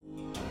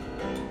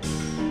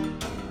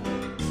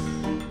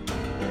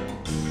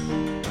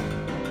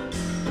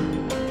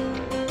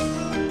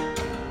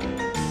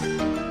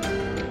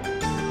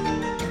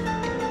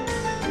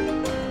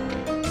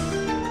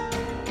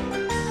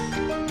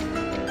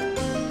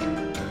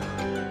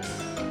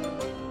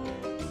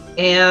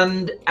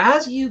And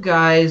as you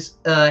guys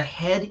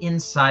head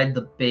inside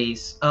the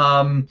base,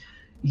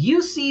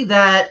 you see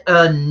that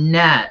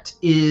Nat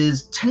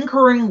is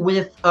tinkering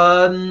with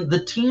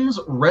the team's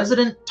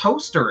resident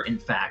toaster, in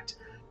fact.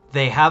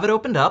 They have it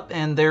opened up,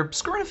 and they're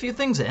screwing a few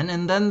things in,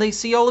 and then they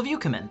see all of you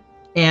come in.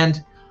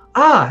 And,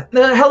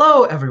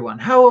 hello, everyone.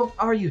 How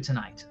are you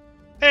tonight?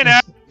 Hey,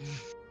 Nat.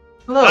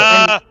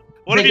 Hello.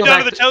 What have you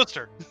done to the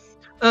toaster?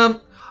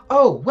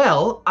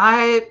 Well,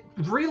 I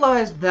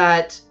realized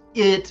that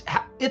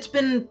it's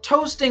been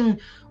toasting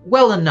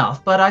well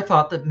enough, but I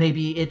thought that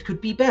maybe it could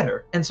be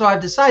better. And so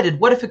I've decided,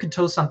 what if it could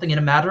toast something in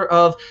a matter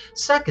of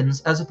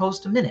seconds as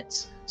opposed to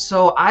minutes?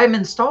 So I'm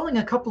installing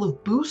a couple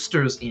of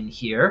boosters in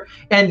here,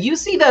 and you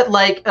see that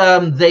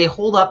they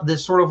hold up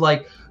this sort of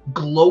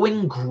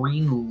glowing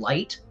green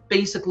light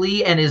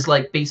basically, and is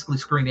basically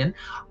screened in.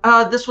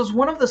 This was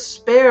one of the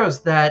spares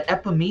that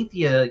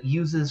Epimethea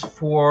uses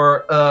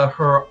for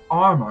her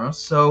armor,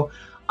 so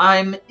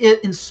I'm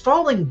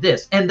installing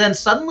this, and then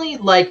suddenly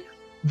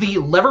the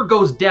lever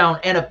goes down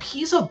and a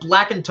piece of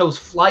blackened toast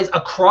flies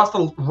across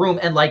the room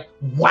and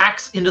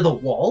whacks into the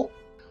wall.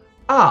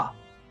 That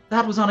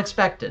was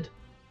unexpected.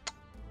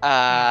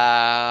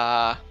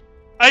 I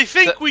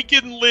think we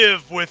can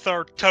live with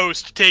our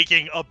toast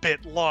taking a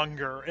bit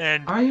longer,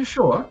 and are you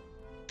sure?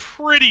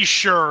 Pretty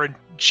sure. And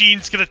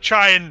Gene's gonna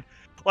try and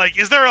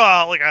is there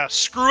a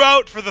screw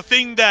out for the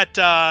thing that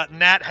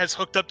Nat has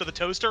hooked up to the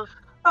toaster?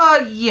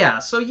 Yeah.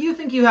 So you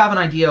think you have an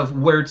idea of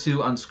where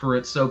to unscrew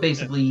it? So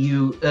basically,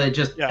 you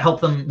just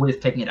help them with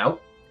taking it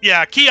out.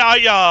 Yeah, Ki.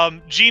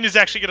 Gene is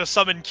actually gonna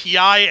summon Ki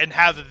and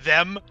have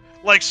them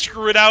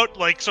screw it out,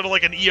 sort of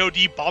like an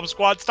EOD bomb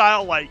squad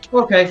style.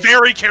 Okay.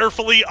 Very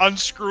carefully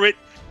unscrew it,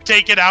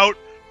 take it out,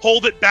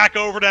 hold it back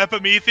over to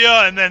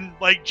Epimethea, and then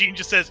Gene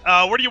just says,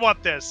 "Where do you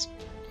want this?"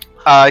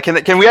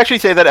 Can we actually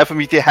say that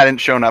Epimethea hadn't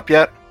shown up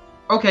yet?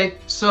 Okay,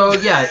 so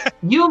yeah,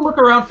 you look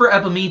around for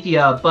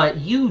Epimethea, but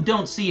you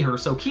don't see her,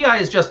 so Ki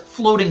is just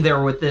floating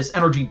there with this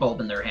energy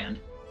bulb in their hand.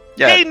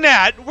 Yeah. Hey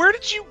Nat, where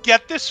did you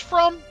get this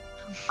from?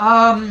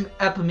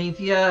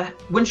 Epimethea,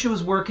 when she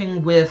was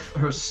working with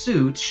her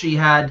suit, she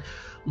had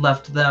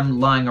left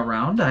them lying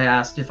around. I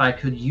asked if I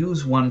could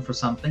use one for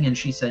something, and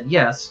she said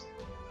yes.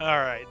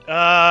 Alright,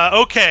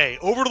 okay,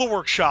 over to the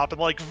workshop,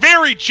 and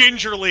very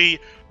gingerly,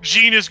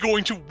 Gene is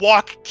going to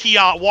walk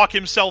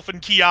himself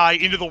and Ki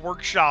into the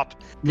workshop.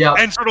 Yeah.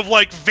 And sort of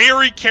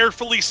very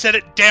carefully set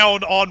it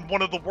down on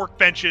one of the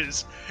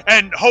workbenches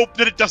and hope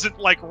that it doesn't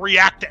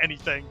react to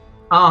anything.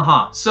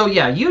 So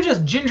yeah, you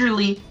just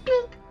gingerly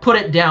put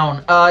it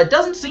down. It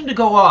doesn't seem to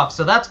go off,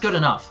 so that's good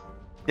enough.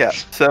 Yeah.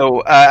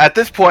 So at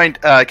this point,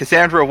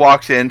 Cassandra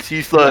walks in,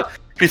 sees the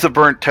piece of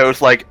burnt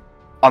toast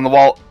on the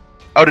wall.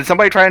 Oh, did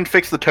somebody try and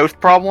fix the toast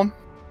problem?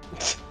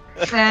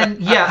 And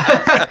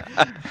yeah.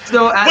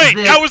 So wait,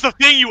 that was the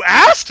thing you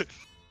asked?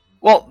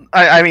 Well,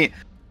 I mean,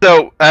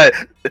 so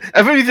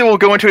Epimethea will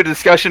go into a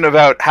discussion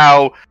about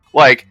how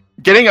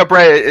getting a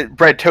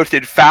bread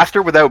toasted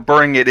faster without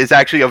burning it is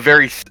actually a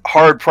very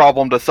hard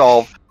problem to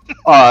solve,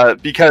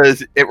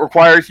 because it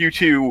requires you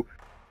to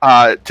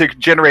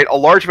generate a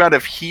large amount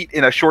of heat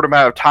in a short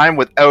amount of time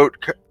without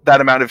that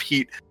amount of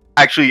heat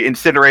actually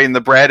incinerating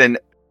the bread. And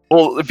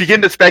we'll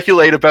begin to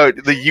speculate about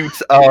the use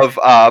of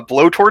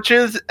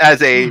blowtorches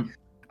as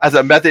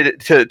a method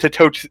to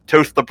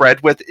toast the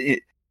bread with,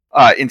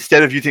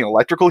 instead of using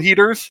electrical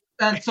heaters.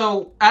 And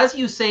so, as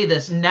you say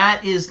this,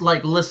 Nat is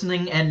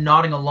listening and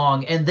nodding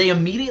along, and they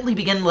immediately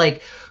begin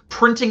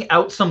printing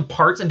out some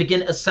parts and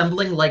begin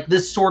assembling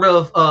this sort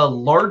of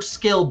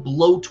large-scale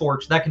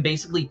blowtorch that can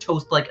basically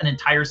toast an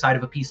entire side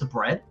of a piece of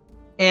bread.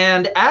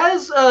 And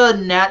as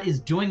Nat is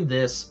doing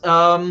this,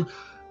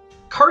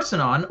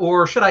 Carsonon,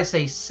 or should I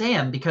say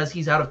Sam, because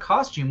he's out of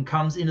costume,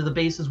 comes into the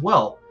base as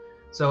well.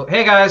 So,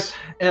 hey guys,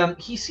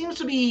 he seems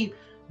to be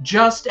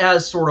just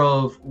as sort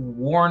of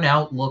worn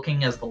out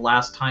looking as the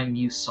last time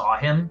you saw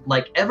him.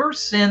 Ever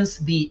since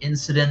the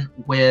incident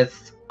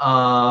with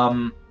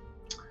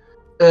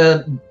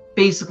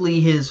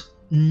basically his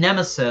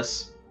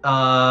nemesis,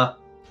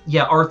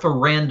 Arthur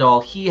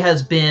Randall, he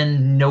has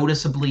been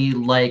noticeably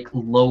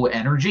low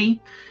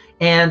energy.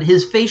 And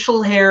his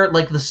facial hair,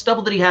 the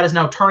stubble that he had, is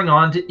now turning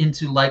on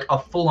into a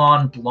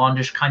full-on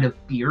blondish kind of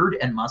beard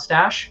and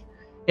mustache.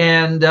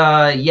 And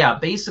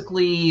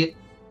basically,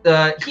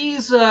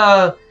 he's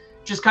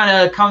just kind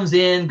of comes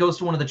in, goes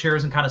to one of the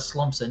chairs, and kind of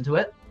slumps into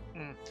it.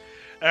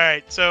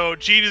 Alright, so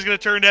Gene is going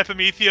to turn to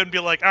Epimethea and be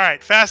like,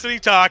 alright,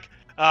 fascinating talk.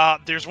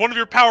 There's one of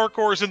your power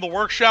cores in the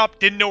workshop,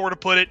 didn't know where to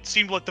put it,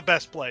 seemed like the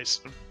best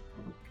place.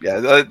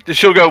 Yeah,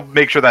 she'll go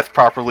make sure that's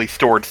properly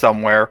stored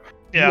somewhere.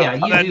 Yeah,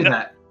 you do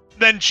that.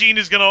 Then Gene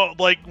is gonna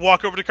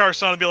walk over to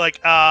Carson and be like,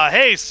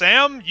 hey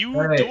Sam, you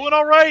doing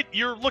alright?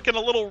 You're looking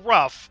a little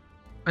rough.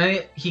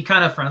 He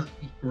kind of frowns.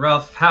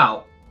 Rough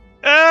how?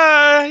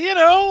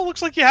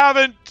 Looks like you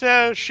haven't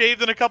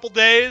shaved in a couple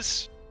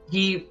days.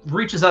 He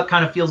reaches up,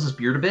 kind of feels his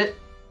beard a bit.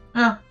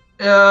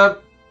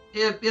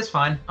 It's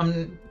fine.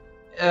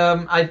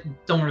 I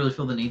don't really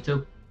feel the need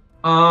to.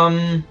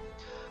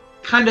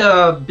 kind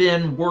of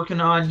been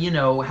working on,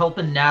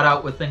 helping Nat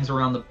out with things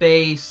around the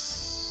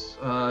base,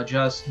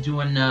 just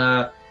doing,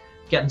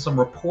 getting some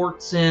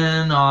reports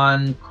in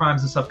on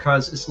crimes and stuff,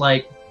 because it's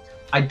like,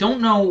 I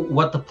don't know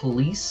what the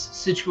police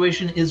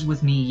situation is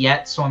with me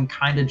yet, so I'm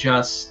kind of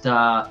just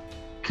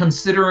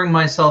considering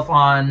myself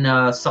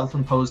on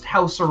self-imposed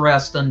house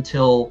arrest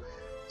until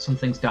some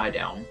things die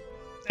down.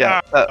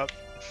 Yeah.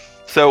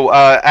 So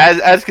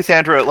as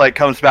Cassandra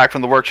comes back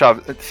from the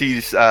workshop,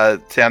 sees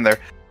Sam there.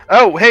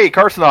 Oh, hey,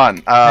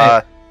 Carsonon.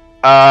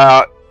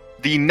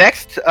 The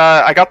next,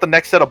 I got the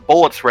next set of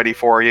bullets ready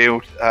for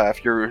you.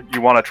 If you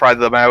want to try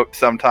them out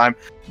sometime,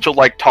 she'll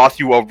toss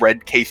you a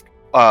red case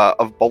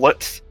of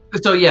bullets.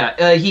 So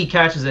yeah, he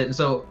catches it, and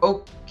so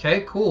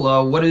okay,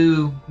 cool. What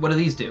do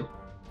these do?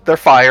 They're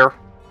fire.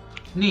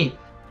 Neat.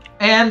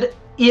 And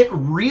it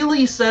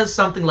really says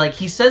something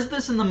he says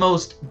this in the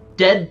most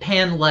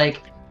deadpan,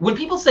 when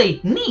people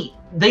say neat,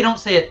 they don't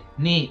say it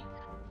neat.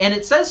 And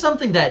it says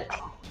something that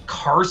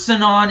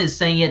Carsonon is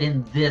saying it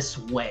in this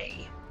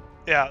way.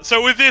 Yeah,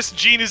 so with this,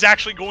 Gene is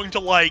actually going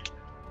to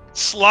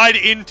slide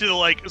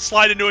into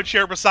a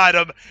chair beside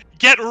him,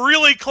 get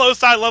really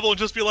close eye level, and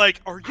just be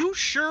like, "Are you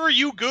sure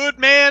you good,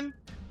 man?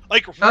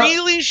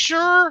 Really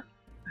sure?"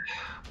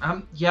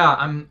 Yeah,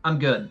 I'm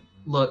good.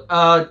 Look,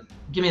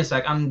 give me a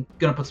sec. I'm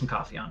gonna put some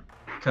coffee on,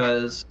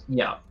 cause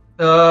yeah.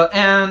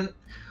 And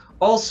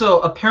also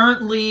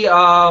apparently,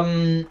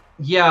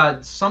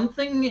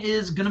 something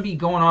is gonna be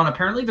going on.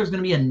 Apparently, there's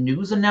gonna be a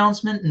news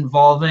announcement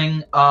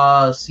involving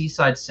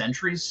Seaside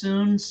Sentries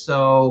soon,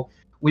 so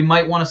we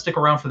might want to stick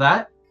around for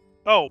that.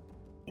 Oh,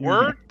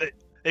 word?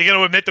 Are you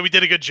gonna admit that we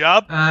did a good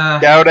job?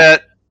 Doubt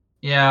it.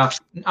 Yeah,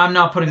 I'm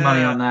not putting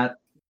money on that.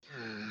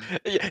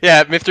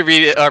 Yeah, Mr.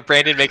 B or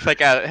Brandon makes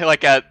kind of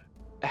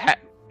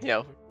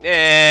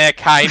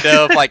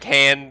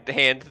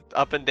hand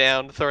up and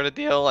down sort of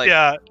deal.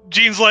 Yeah,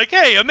 Gene's like,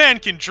 "Hey, a man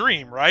can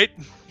dream, right?"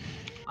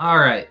 All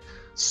right.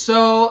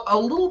 So a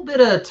little bit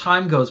of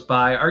time goes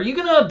by. Are you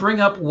gonna bring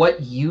up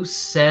what you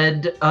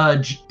said,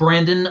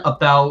 Brandon,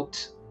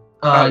 about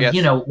yes.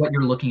 what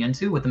you're looking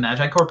into with the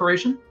Magi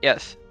Corporation?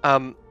 Yes.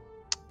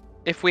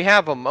 If we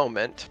have a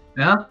moment.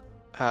 Yeah.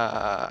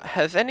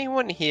 Has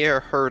anyone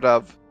here heard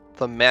of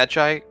the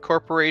Magi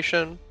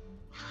Corporation?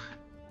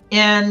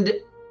 And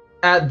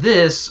at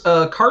this,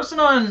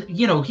 Carsonon,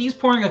 he's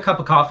pouring a cup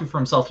of coffee for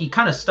himself. He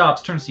kind of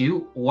stops, turns to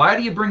you. Why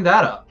do you bring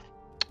that up?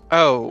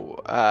 Oh,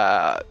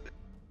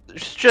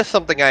 it's just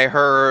something I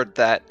heard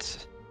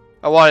that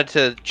I wanted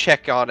to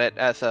check on it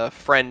as a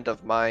friend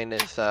of mine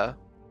is,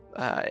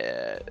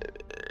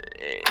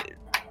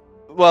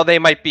 well, they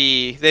might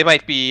be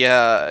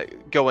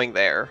going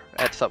there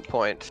at some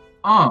point.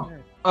 Oh,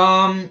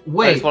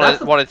 wait. I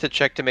just wanted to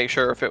check to make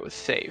sure if it was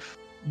safe.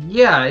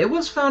 Yeah, it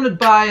was founded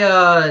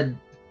by,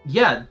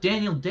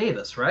 Daniel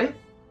Davis, right?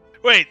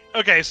 Wait,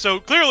 okay, so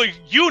clearly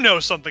you know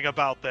something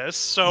about this,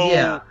 so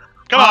yeah.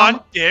 Come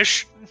on,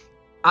 Ish.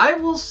 I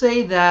will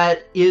say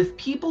that if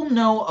people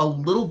know a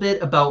little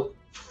bit about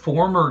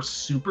former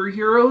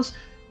superheroes,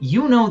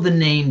 you know the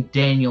name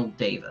Daniel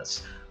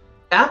Davis.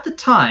 At the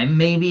time,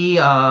 maybe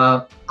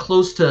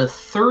close to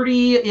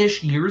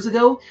 30-ish years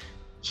ago,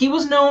 he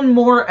was known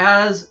more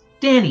as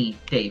Danny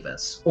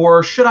Davis,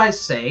 or should I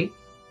say,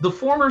 the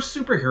former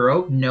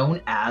superhero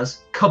known as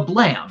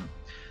Kablam.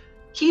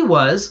 He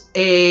was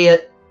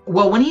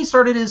when he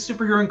started his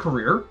superhero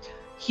career,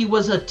 he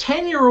was a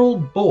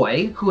 10-year-old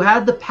boy who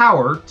had the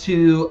power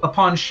to,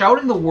 upon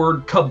shouting the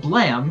word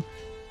Kablam,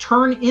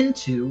 turn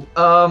into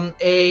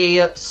a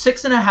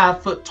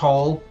 6.5-foot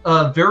tall,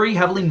 very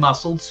heavily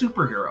muscled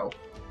superhero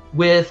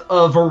with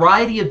a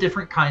variety of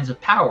different kinds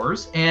of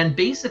powers. And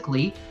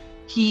basically,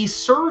 he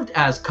served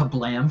as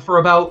Kablam for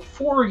about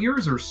 4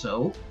 years or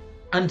so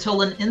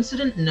until an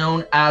incident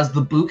known as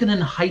the Buchanan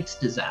Heights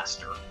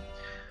disaster.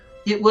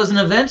 It was an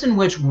event in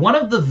which one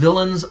of the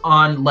villains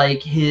on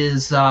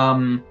his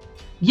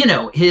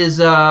roster, his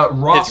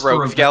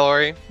rogues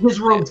gallery.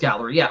 His rogues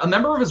gallery, yeah. A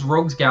member of his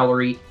rogues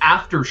gallery,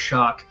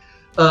 Aftershock,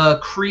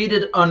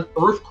 created an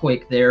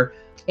earthquake there,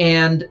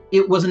 and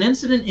it was an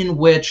incident in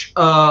which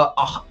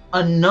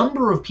a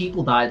number of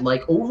people died,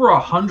 over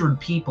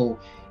 100 people,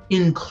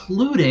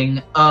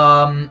 including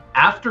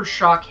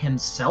Aftershock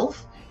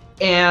himself.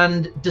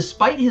 And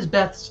despite his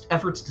best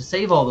efforts to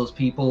save all those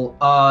people,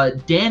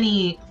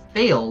 Danny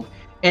failed,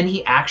 and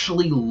he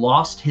actually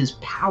lost his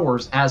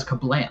powers as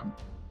Kablam.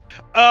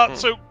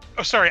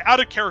 Sorry, out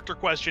of character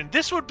question.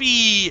 This would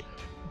be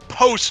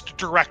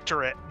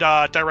post-directorate,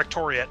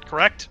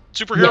 correct?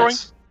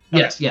 Superheroing?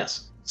 Yes.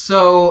 Yes.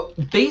 So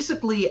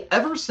basically,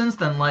 ever since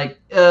then,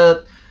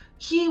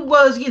 he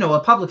was, a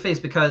public face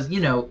because,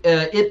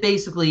 it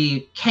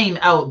basically came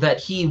out that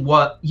he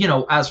was,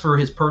 as for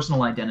his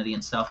personal identity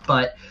and stuff.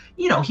 But,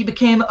 he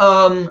became,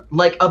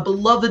 a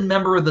beloved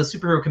member of the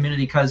superhero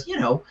community because,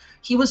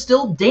 he was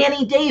still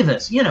Danny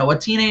Davis, a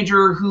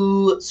teenager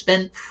who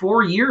spent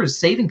 4 years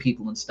saving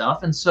people and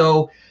stuff. And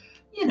so,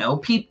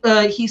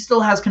 he still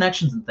has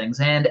connections and things.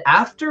 And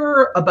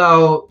after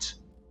about,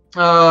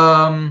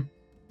 a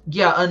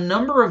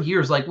number of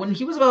years, when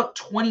he was about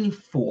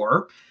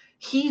 24,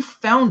 he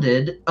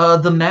founded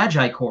the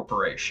Magi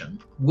Corporation,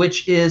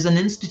 which is an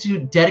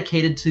institute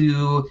dedicated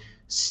to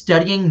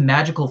studying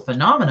magical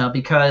phenomena,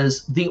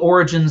 because the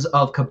origins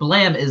of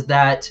Kablam is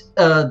that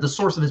the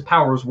source of his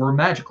powers were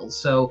magical.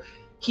 So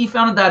he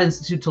founded that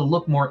institute to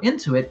look more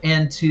into it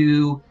and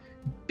to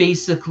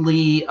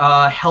basically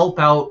help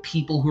out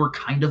people who are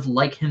kind of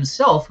like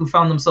himself, who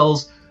found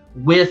themselves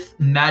with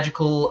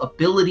magical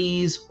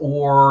abilities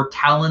or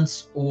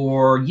talents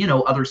or,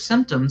 other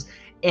symptoms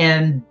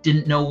and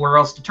didn't know where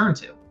else to turn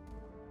to.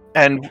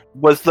 And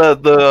was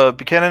the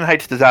Buchanan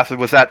Heights disaster,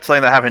 was that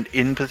something that happened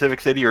in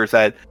Pacific City, or is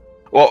that,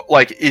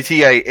 is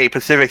he a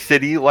Pacific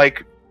City,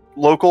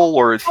 local,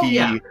 or is he...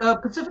 yeah,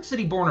 Pacific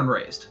City born and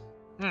raised.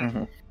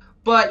 Mm-hmm.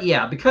 But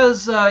yeah,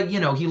 because,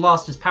 he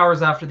lost his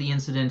powers after the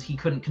incident, he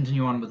couldn't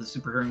continue on with his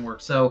superhearing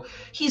work. So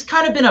he's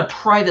kind of been a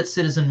private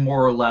citizen,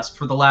 more or less,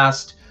 for the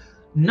last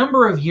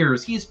number of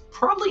years. He's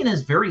probably in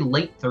his very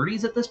late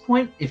 30s at this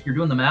point, if you're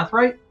doing the math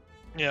right.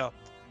 Yeah.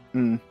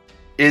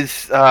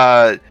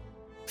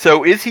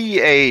 So is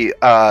he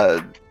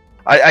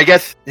I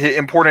guess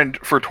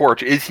important for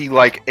Torch, is he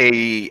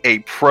a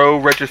pro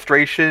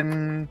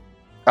registration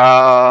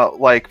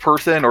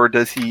person, or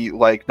does he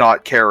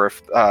not care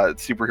if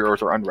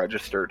superheroes are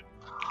unregistered?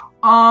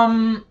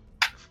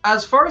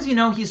 As far as you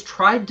know, he's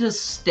tried to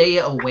stay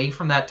away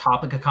from that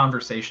topic of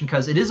conversation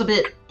because it is a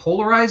bit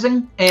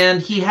polarizing,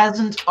 and he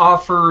hasn't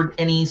offered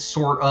any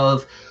sort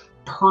of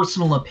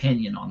personal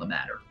opinion on the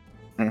matter.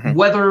 Mm-hmm.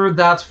 Whether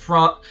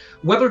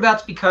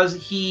that's because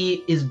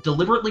he is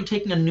deliberately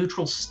taking a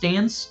neutral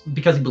stance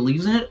because he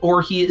believes in it,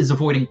 or he is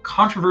avoiding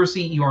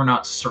controversy, you are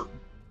not certain.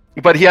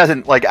 But he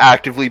hasn't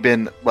actively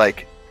been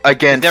against.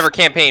 He's never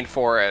campaigned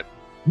for it.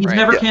 He's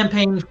never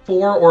campaigned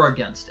for or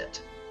against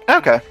it.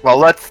 Okay, well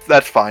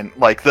that's fine.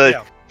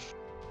 So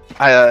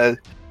I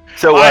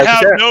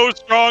have no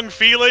strong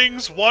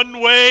feelings one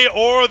way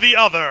or the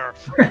other.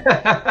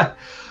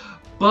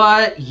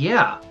 But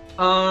yeah.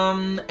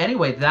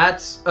 Anyway,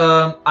 that's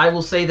I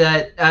will say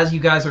that as you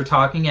guys are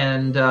talking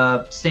and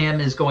Sam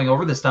is going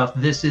over this stuff,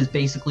 this is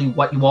basically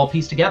what you all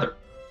piece together.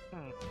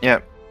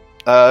 Yeah.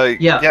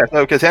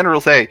 So Cassandra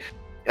will say,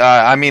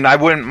 I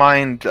wouldn't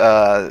mind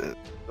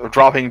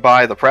dropping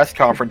by the press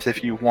conference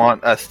if you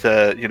want us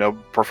to,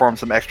 perform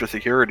some extra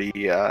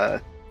security,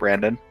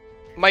 Brandon.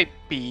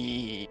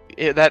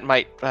 That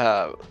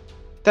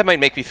might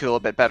make me feel a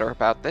bit better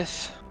about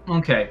this.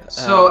 Okay,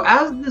 so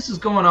as this is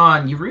going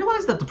on, you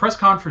realize that the press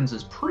conference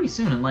is pretty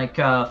soon, in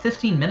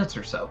 15 minutes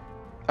or so.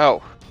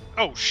 Oh,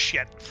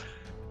 shit.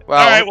 Well,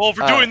 alright, well, if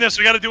we're doing this,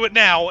 we gotta do it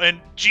now, and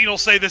Gene will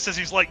say this as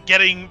he's,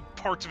 getting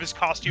parts of his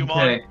costume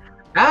on.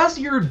 As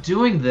you're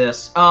doing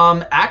this,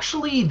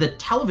 actually the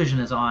television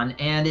is on,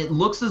 and it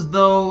looks as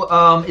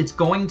though it's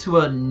going to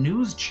a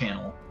news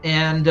channel.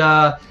 And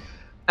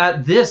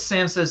at this,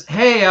 Sam says,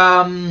 hey,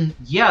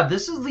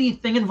 this is the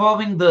thing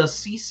involving the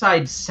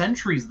Seaside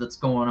Sentries that's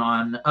going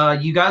on.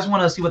 You guys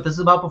want to see what this is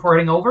about before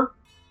heading over?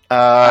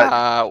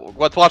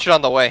 Let's watch it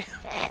on the way.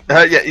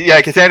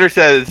 Cassandra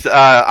says,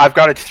 I've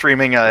got it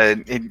streaming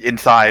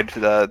inside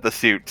the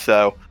suit,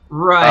 so...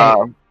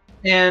 Right.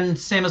 And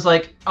Sam is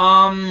like,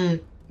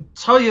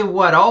 tell you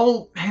what,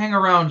 I'll hang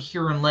around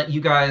here and let you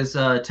guys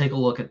take a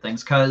look at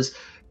things, because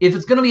if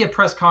it's going to be a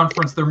press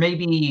conference, there may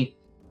be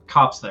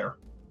cops there.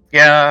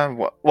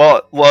 Yeah,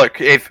 well,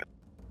 look, if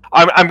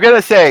I'm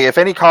gonna say, if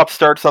any cops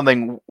start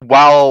something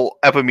while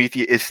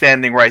Epimethea is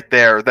standing right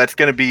there, that's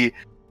gonna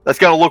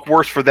look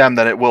worse for them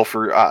than it will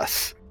for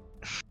us.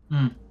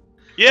 Yeah,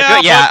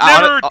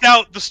 but never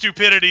doubt the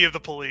stupidity of the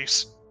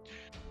police.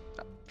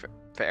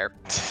 Fair.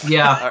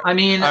 Yeah, I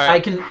mean,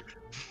 right.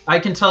 I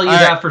can tell you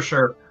that for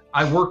sure.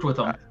 I worked with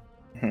them.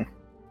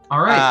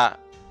 All right.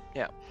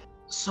 Yeah.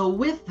 So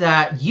with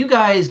that, you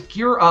guys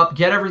gear up,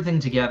 get everything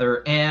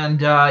together, and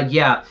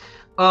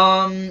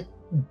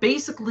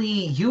basically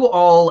you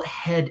all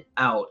head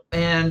out.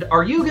 And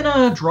are you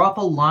gonna drop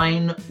a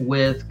line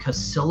with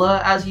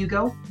Casilla as you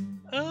go?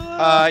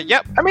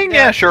 Yep. I mean,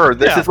 yeah, sure.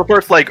 This is the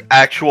first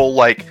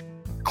actual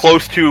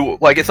close to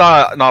it's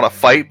not a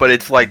fight, but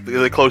it's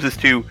the closest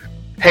to,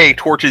 hey,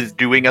 Torch is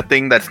doing a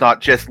thing that's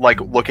not just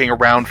looking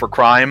around for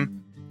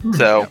crime.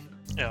 So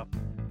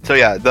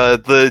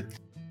the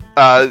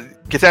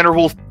Cassandra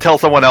will tell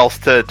someone else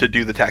to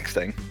do the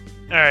texting.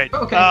 All right.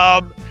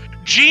 Okay.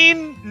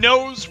 Gene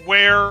knows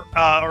where,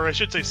 or I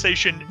should say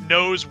Seishin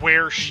knows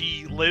where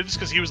she lives,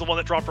 because he was the one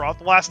that dropped her off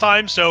the last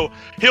time, so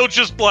he'll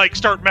just,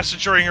 start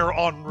messaging her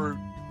en route.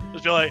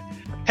 Just be like,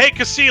 hey,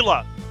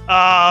 Casilla,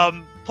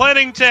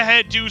 planning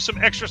to do some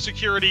extra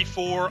security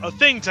for a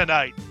thing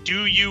tonight.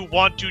 Do you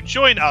want to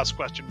join us, ?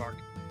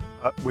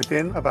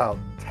 Within about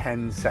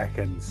 10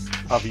 seconds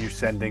of you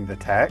sending the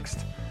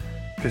text,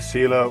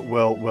 Casilla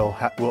will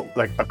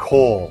a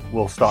call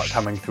will start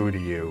coming through to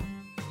you.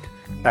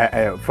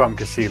 From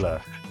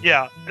Casilla.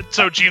 Yeah,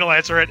 so Gene will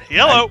answer it.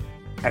 Hello.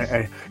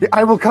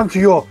 I will come to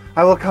your.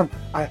 I will come.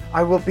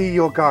 I will be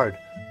your guard.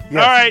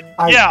 Yes,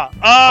 all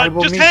right.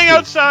 Just hang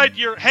outside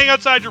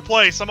your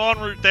place. I'm en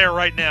route there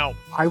right now.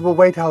 I will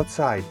wait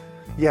outside.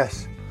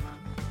 Yes.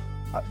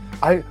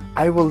 I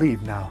will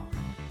leave now.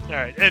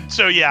 Alright, and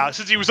so yeah,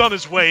 since he was on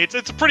his way,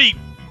 it's a pretty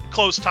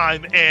close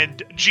time,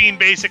 and Gene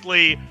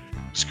basically,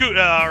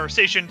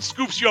 Station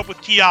scoops you up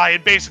with Ki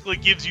and basically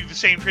gives you the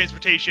same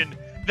transportation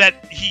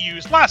that he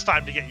used last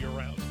time to get you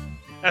around,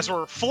 as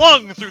we're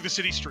flung through the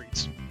city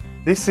streets.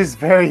 This is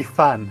very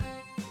fun.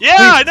 Yeah,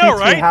 Please I know,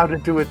 teach right? me how to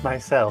do it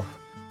myself.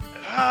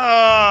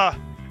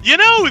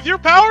 With your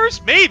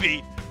powers,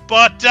 maybe,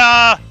 but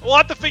we'll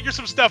have to figure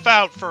some stuff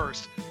out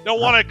first. Don't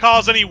want to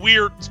cause any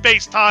weird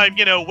space-time,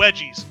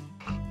 wedgies.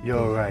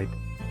 You're right.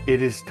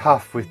 It is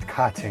tough with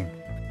cutting.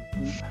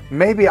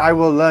 Maybe I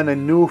will learn a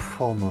new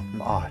form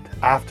of art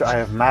after I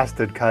have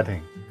mastered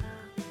cutting.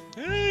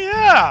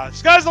 Yeah,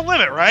 sky's the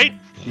limit, right?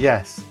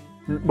 Yes.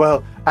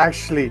 Well,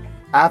 actually,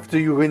 after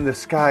you're in the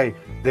sky,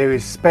 there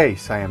is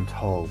space, I am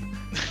told.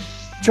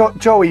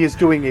 Joey is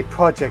doing a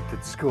project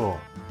at school.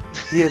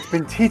 He has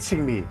been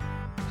teaching me.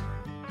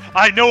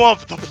 I know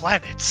of the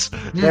planets.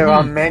 There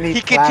are many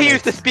He planets.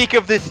 continues to speak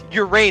of this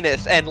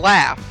Uranus and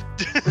laugh.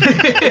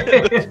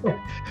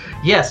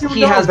 Yes, You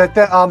he know has. that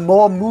there are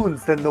more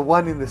moons than the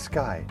one in the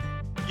sky.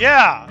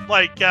 Yeah,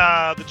 like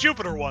the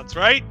Jupiter ones,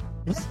 right?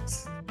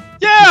 Yes.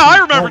 Yeah, I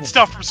remembered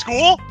stuff from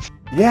school.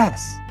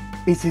 Yes,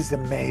 it is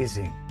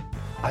amazing.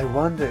 I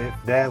wonder if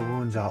their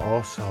wounds are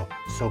also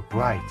so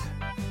bright.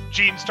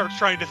 Gene starts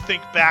trying to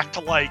think back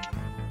to like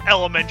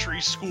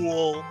elementary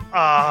school,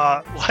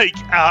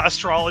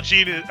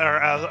 astrology or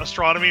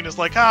astronomy, and is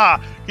like,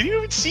 can you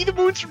even see the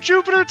moons from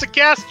Jupiter? It's a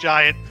gas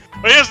giant.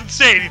 But he doesn't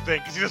say anything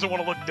because he doesn't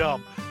want to look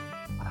dumb,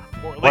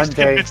 or at least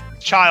convince the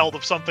child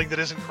of something that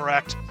isn't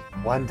correct.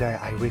 One day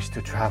I wish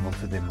to travel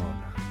to the moon.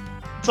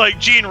 It's like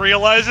Gene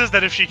realizes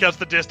that if she cuts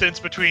the distance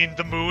between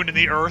the moon and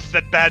the Earth,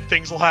 that bad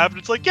things will happen.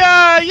 It's like,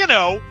 yeah,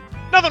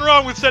 nothing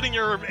wrong with setting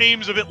your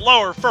aims a bit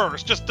lower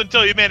first, just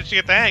until you manage to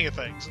get the hang of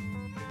things.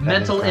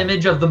 Mental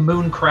image of the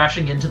moon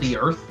crashing into the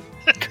Earth.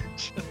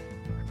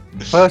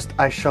 First,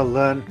 I shall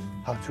learn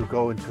how to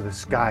go into the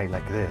sky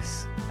like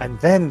this, and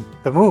then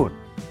the moon.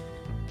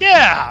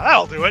 Yeah,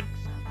 that'll do it.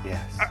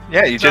 Yes.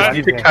 Yeah, you just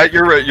need to cut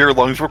your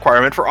lungs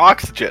requirement for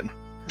oxygen.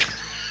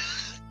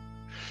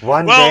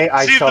 One Well, day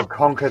I see, shall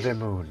conquer the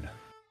moon.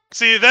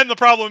 See, then the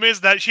problem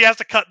is that she has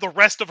to cut the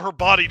rest of her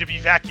body to be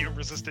vacuum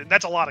resistant.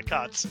 That's a lot of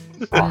cuts.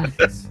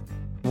 Yes.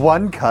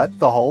 One cut,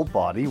 the whole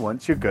body,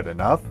 once you're good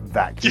enough,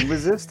 vacuum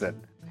resistant.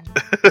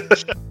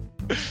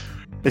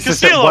 It's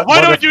just that Casilla, why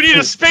what don't if- you need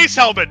a space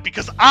helmet?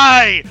 Because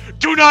I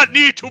do not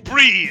need to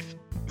breathe.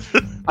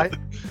 I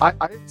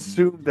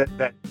assume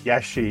that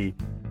Yeshi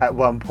at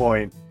one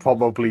point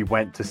probably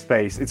went to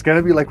space. It's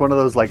gonna be like one of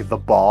those like the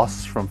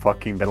boss from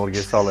fucking Metal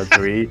Gear Solid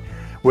 3,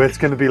 where it's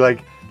gonna be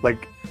like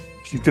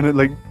she's gonna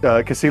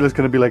Casilla's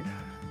gonna be like,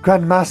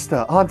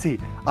 Grandmaster, Auntie,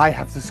 I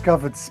have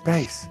discovered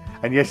space.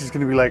 And Yeshi's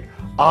gonna be like,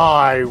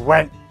 I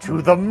went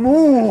to the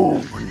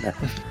moon.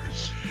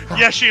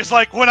 Yeah, she is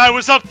like, when I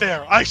was up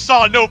there, I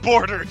saw no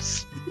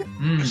borders.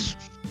 Mm.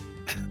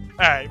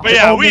 Alright, but I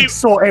yeah, only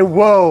saw a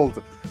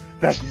world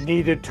that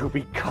needed to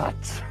be cut.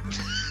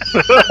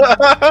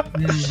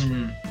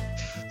 Hmm.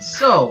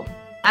 So,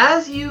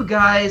 as you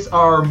guys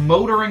are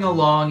motoring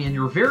along in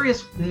your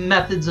various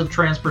methods of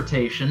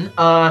transportation,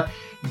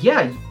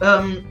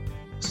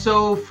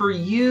 so for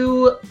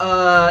you,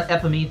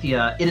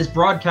 Epimethea, it is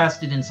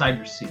broadcasted inside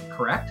your suit,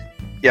 correct?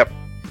 Yep.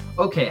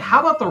 Okay, how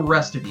about the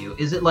rest of you?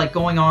 Is it like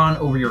going on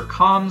over your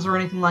comms or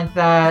anything like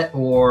that,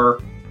 or...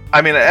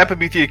 I mean,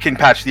 Epimethea can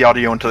patch the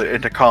audio into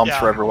comms Yeah.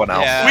 for everyone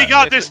else. Yeah. we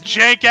got if this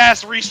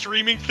jank-ass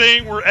restreaming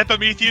thing where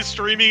Epimethea is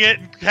streaming it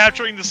and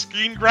capturing the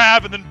screen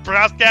grab and then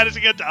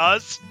broadcasting it to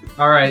us.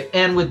 Alright,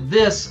 and with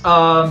this,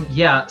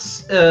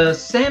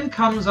 Sam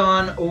comes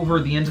on over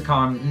the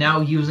intercom,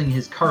 now using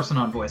his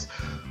Carsonon voice.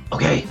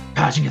 Okay,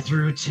 patching it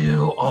through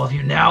to all of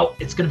you now.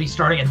 It's going to be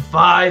starting in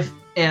 5.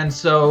 And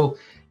so,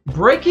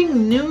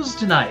 breaking news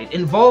tonight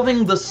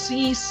involving the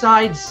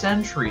Seaside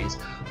Sentries.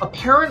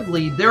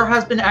 Apparently, there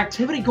has been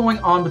activity going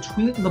on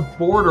between the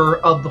border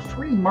of the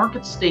Free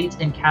Market States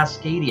and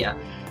Cascadia.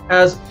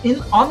 As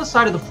on the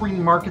side of the Free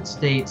Market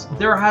States,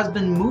 there has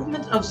been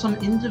movement of some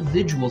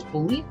individuals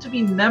believed to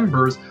be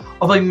members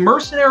of a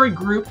mercenary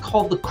group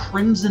called the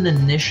Crimson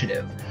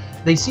Initiative.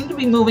 They seem to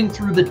be moving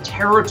through the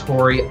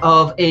territory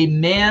of a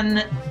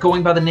man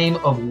going by the name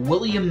of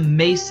William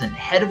Mason,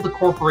 head of the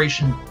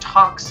corporation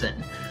Toxin,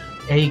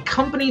 a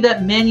company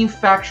that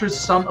manufactures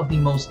some of the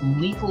most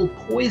lethal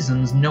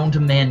poisons known to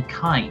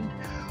mankind.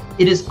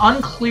 It is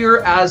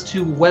unclear as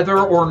to whether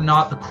or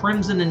not the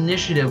Crimson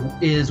Initiative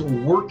is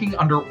working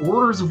under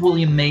orders of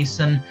William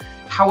Mason.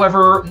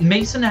 However,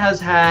 Mason has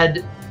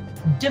had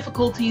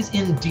difficulties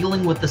in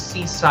dealing with the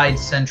Seaside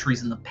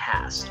Sentries in the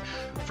past.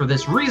 For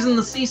this reason,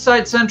 the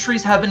Seaside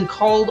Sentries have been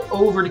called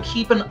over to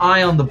keep an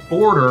eye on the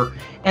border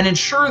and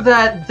ensure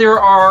that there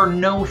are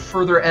no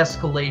further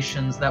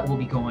escalations that will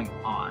be going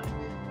on.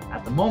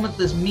 At the moment,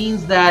 this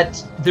means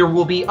that there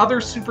will be other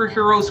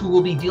superheroes who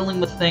will be dealing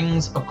with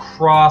things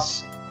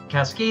across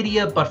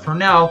Cascadia, but for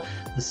now,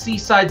 the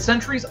Seaside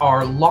Sentries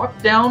are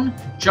locked down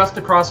just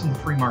across from the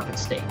Free Market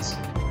States.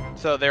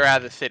 So they're out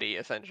of the city,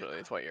 essentially,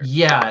 is what you're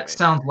Yeah, telling it me.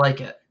 sounds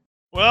like it.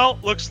 Well,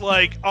 looks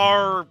like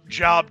our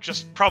job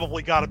just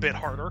probably got a bit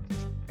harder.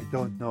 I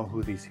don't know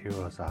who these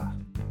heroes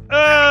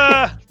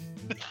are.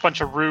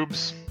 Bunch of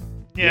rubes.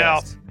 Yeah.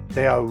 Yes,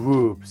 they are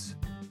rubes.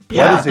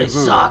 Yeah, is a they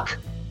rube? suck.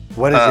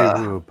 What is a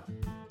rube?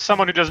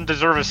 Someone who doesn't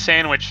deserve a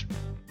sandwich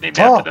named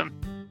Oh. after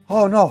them.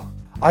 Oh no,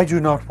 I do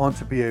not want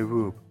to be a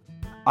rube.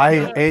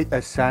 I ate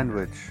a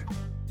sandwich.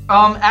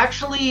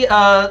 Actually,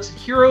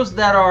 heroes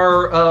that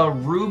are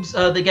rubes,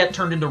 they get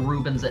turned into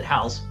Rubens at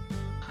Hal's.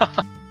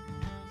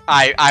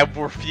 I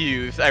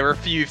refuse. I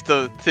refuse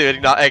to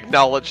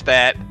acknowledge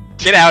that.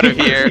 Get out of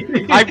here.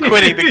 I'm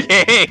quitting the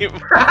game.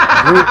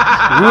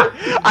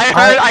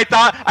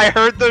 I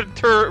heard the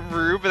term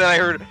Rube, and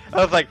then I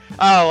was like,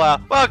 oh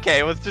well, okay.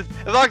 It was just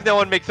as long as no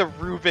one makes a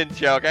Reuben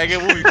joke,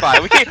 we'll be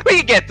fine. We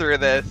can get through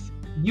this.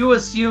 You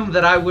assume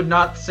that I would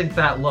not sink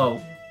that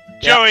low.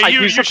 Joey, I you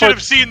do should support-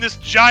 have seen this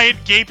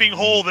giant gaping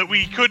hole that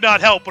we could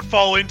not help but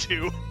fall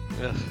into.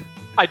 Ugh.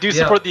 I do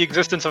support the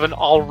existence of an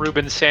all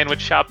Reuben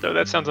sandwich shop, though.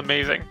 That sounds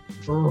amazing.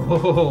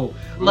 Oh,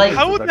 like,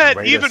 How would The that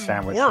greatest even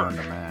sandwich work?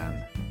 known to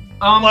man.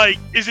 Like,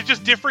 is it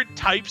just different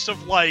types of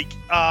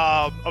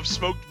of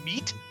smoked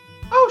meat?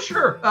 oh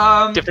sure,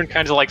 Different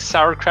kinds of like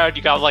sauerkraut.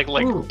 You got like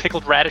Ooh.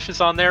 pickled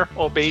radishes on there.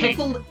 Oh baby.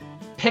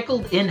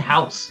 pickled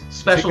in-house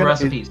special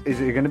recipes.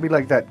 Is it going to be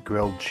like that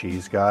grilled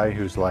cheese guy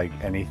who's like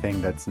anything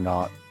that's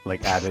not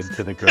like added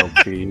to the grilled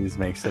cheese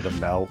makes it a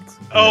melt?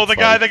 And Oh, it's the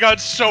guy like- that got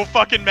so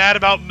fucking mad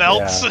about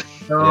melts. Yeah.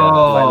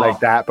 Oh, Yeah, like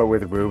that, but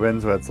with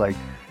Reubens, where it's like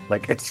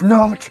it's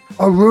not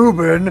a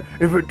Reuben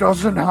if it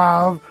doesn't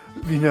have,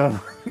 you know.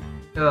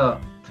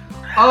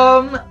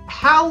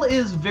 Hal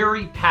is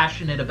very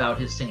passionate about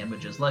his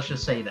sandwiches. Let's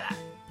just say that.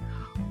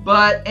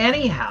 But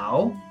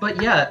anyhow, with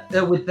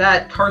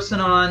that,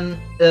 Carcinon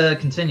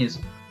continues.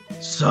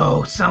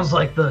 So, sounds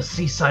like the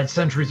Seaside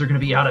Sentries are going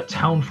to be out of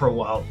town for a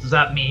while. Does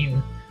that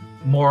mean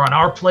more on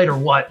our plate or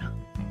what?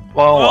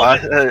 Well,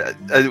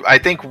 I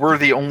think we're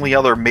the only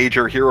other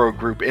major hero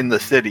group in the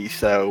city,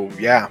 so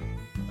yeah.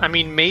 I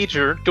mean,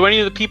 major. Do any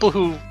of the people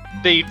who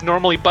they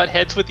normally butt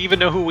heads with even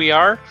know who we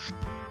are?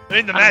 I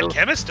mean, the I Mad don't know.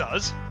 Chemist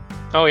does.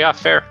 Oh yeah,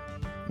 fair.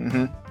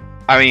 hmm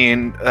I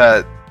mean,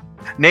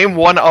 name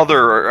one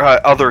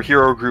other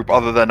hero group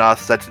other than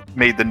us that's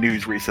made the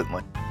news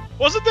recently.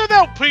 Wasn't there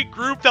that big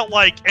group that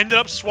ended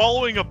up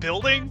swallowing a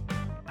building?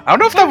 I don't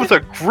know if that was a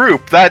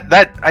group.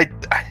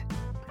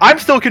 I'm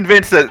still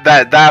convinced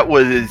that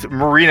was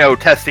Marino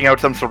testing out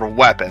some sort of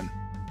weapon.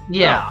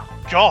 Yeah.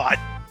 God,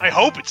 I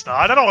hope it's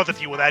not. I don't have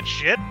to deal with that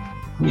shit.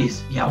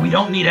 Please. Yeah, we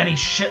don't need any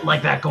shit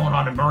like that going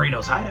on in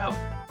Marino's hideout.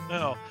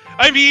 No.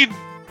 I mean,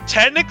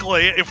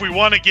 technically, if we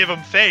want to give him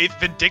faith,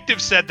 Vindictive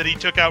said that he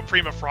took out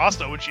Prima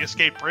Frosta when she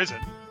escaped prison.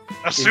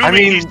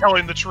 Assuming he's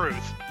telling the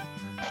truth.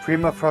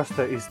 Prima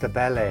Frosta is the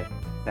ballet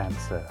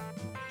dancer.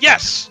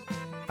 Yes!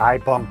 I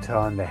bonked her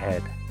on the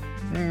head.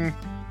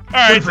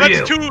 Alright, Good for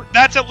that's two.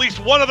 That's at least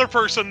one other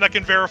person that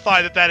can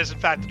verify that is in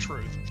fact the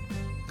truth.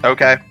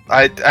 Okay,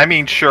 I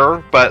mean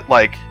sure, but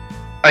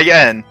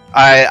again,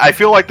 I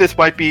feel like this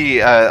might be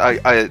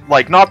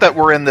not that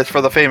we're in this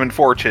for the fame and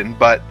fortune,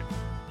 but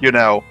you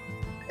know,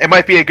 it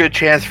might be a good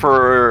chance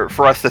for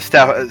us to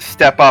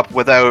step up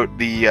without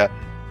the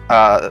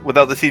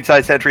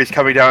Seaside Sentries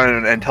coming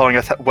down and telling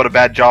us what a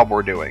bad job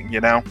we're doing.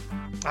 You know.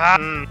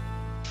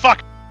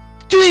 Fuck.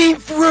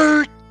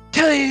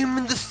 Time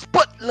in the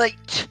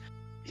spotlight.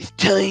 It's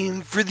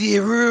time for the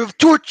era of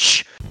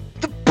Torch.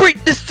 The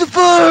brightness of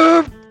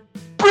our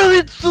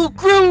brilliance will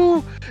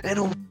grow, and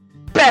will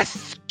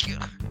bask.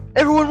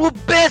 Everyone will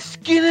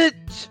bask in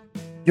it.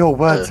 Your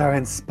words are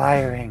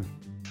inspiring.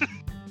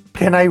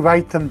 Can I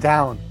write them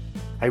down?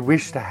 I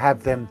wish to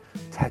have them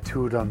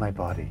tattooed on my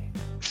body.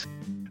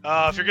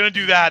 If you're gonna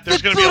do that,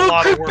 there's That's gonna be a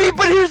lot of creepy, work.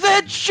 but here's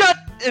that shot.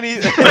 And he,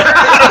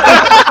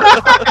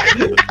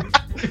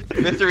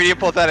 Mr. Idiot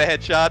pulls out a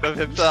headshot of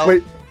himself.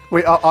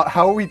 Wait,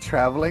 how are we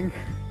traveling?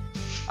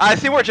 I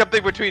see we're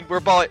jumping between.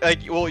 We're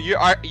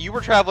you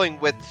were traveling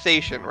with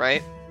Station,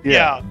 right?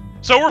 Yeah.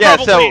 So we're Yeah.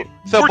 probably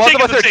So we're both of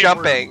taking us the are same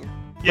jumping.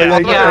 Yeah.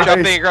 Both of us Yeah. are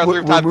jumping across the We're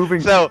rooftop.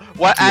 moving- So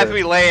as yeah.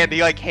 we land, he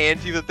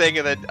hands you the thing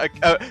and then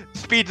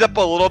speeds up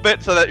a little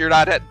bit so that you're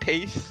not at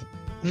pace.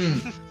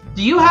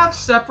 Do you have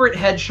separate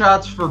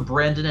headshots for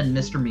Brandon and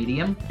Mr.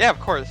 Medium? Yeah, of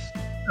course.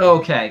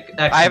 Okay,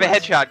 excellent. I have a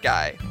headshot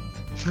guy.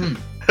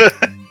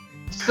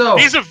 So,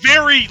 He's a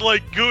very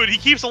good. He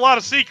keeps a lot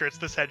of secrets.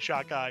 This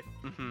headshot guy.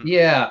 Mhm.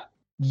 yeah,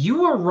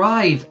 you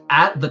arrive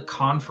at the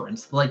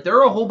conference. There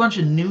are a whole bunch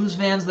of news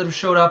vans that have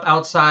showed up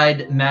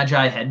outside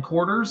Magi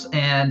headquarters,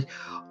 and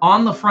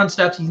on the front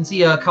steps you can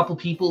see a couple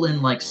people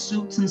in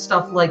suits and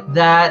stuff like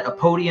that, a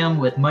podium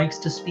with mics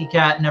to speak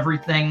at and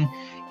everything.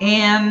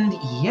 And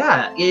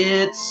yeah,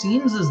 it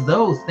seems as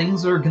though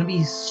things are going to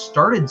be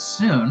started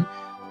soon.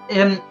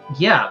 And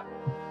yeah,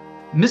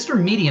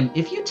 Mr. Medium,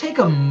 if you take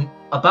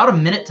about a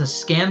minute to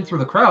scan through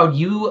the crowd,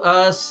 you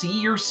see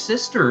your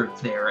sister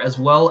there, as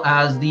well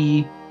as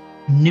the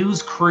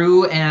news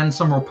crew and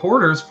some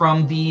reporters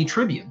from the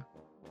Tribune.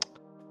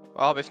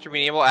 Well, Mr.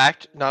 Medium will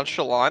act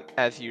nonchalant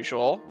as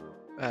usual,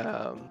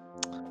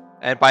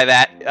 and by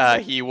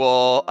that he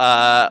will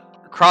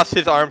cross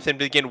his arms and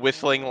begin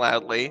whistling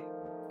loudly.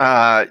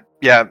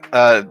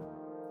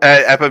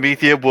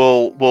 Epimethea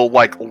will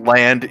like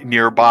land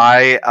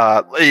nearby.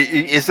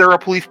 Is there a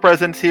police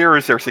presence here?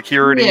 Is there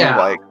security?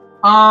 Yeah.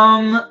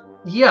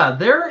 Yeah,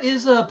 there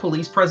is a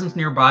police presence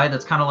nearby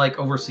that's kind of like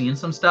overseeing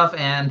some stuff,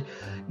 and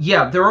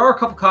yeah, there are a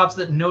couple cops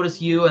that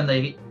notice you and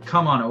they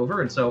come on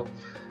over, and so,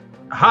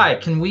 hi,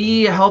 can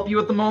we help you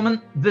at the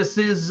moment? This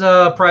is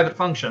a private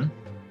function.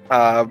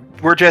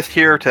 We're just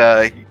here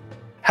to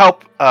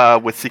help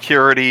with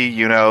security,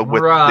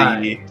 with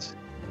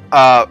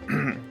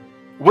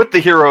with the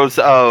heroes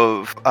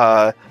of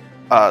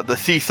the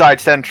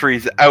seaside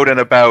sentries out and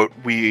about.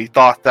 We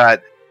thought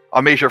that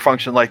a major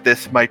function like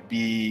this might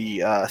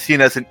be seen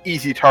as an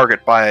easy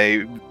target by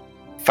a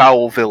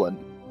foul villain.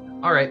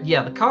 All right,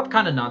 yeah, the cop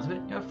kind of nods.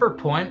 Yeah, fair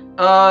point.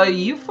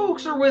 You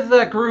folks are with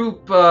that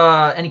group,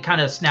 and he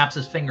kind of snaps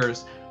his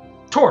fingers.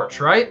 Torch,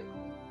 right?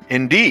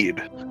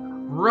 Indeed.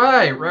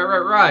 Right.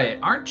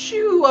 Aren't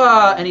you,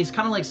 and he's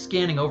kind of like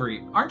scanning over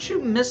you. Aren't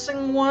you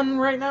missing one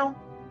right now?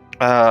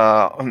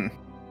 And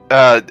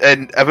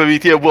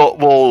Epimethea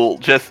will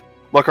just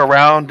look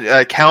around,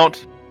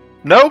 count.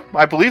 No,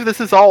 I believe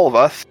this is all of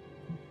us.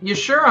 You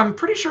sure? I'm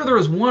pretty sure there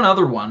was one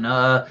other one.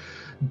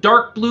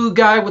 Dark blue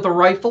guy with a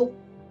rifle.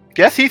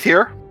 Guess he's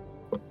here.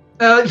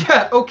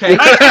 Yeah, okay.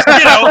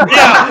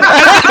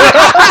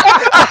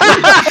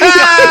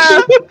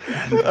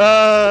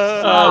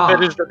 That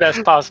is the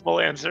best possible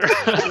answer.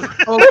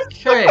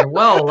 Okay,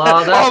 well,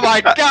 that's... Oh my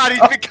god,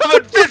 he's become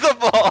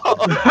invisible!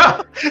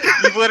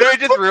 You've literally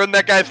just ruined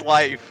that guy's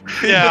life.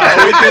 Yeah.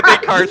 Always good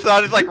that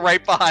Carson is like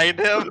right behind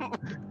him.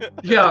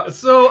 Yeah,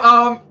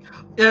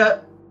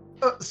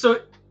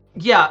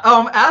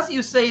 as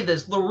you say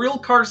this, the real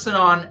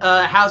Carcinon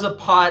has a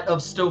pot of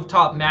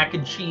stovetop mac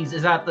and cheese,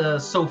 is at the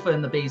sofa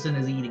in the basin,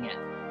 is eating it.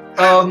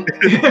 But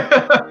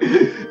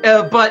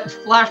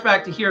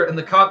flashback to here, and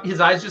the cop, his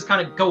eyes just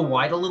kind of go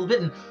wide a little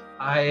bit, and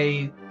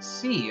I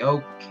see,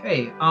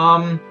 okay.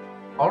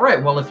 All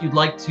right, well, if you'd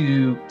like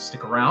to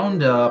stick around,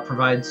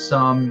 provide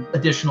some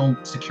additional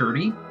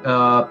security,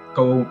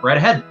 go right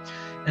ahead.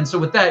 And so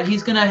with that,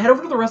 he's gonna head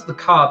over to the rest of the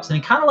cops, and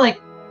he kind of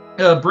like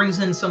brings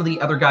in some of the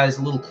other guys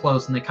a little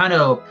close, and they kind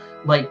of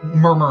like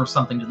murmur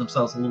something to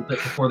themselves a little bit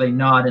before they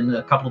nod, and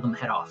a couple of them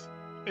head off.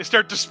 They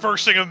start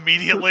dispersing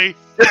immediately.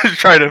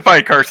 Trying to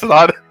find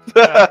Carcinon.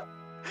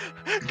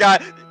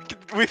 God,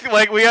 we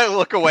gotta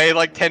look away.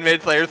 Like 10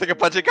 minutes later, it's like a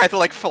bunch of guys with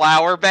like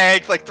flour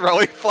bags, like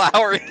throwing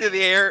flour into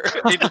the air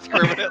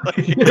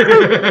indiscriminately.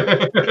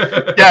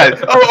 Yeah.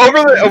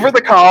 Over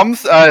the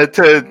comms,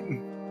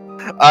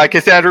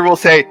 Cassandra will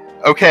say,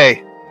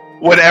 "Okay,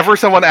 whenever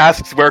someone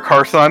asks where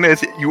Carson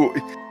is,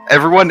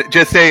 everyone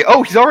just say,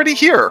 "Oh, he's already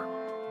here."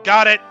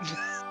 Got it.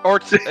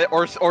 Or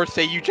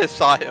say you just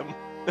saw him.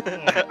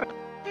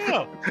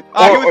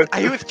 Oh.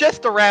 He was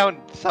just around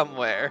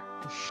somewhere.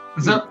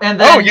 So, and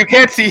then, you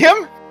can't see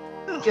him?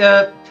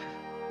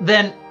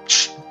 Then,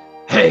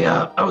 hey,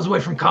 I was away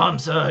from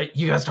comms.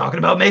 You guys talking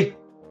about me?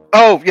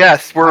 Oh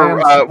yes,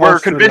 we're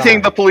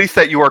convincing the police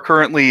that you are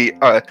currently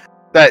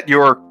that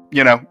you're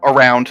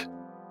around,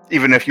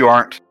 even if you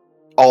aren't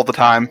all the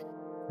time.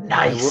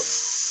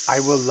 Nice. I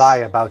will lie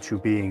about you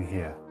being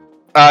here.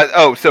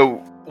 So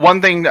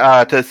one thing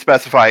to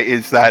specify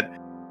is that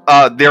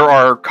there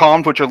are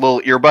comms, which are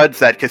little earbuds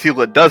that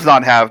Casilla does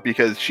not have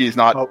because she's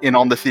not in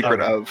on the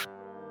secret of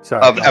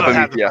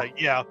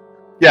Epimethea.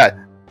 Yeah.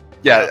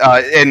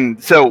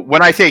 And so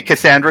when I say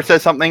Cassandra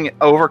says something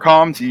over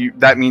comms,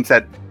 that means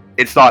that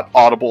it's not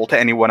audible to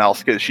anyone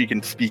else because she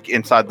can speak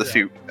inside the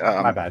suit.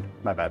 My bad.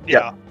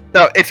 Yeah.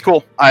 No, it's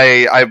cool.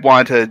 I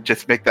wanted to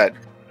just make that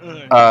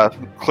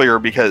clear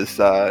because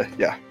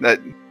that.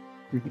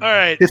 All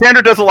right.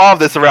 Cassandra does a lot of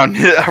this around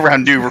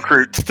new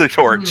recruits to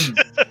Torch.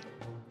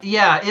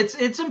 Yeah,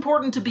 it's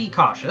important to be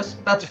cautious.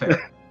 That's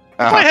fair.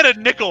 If I had a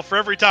nickel for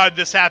every time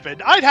this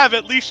happened, I'd have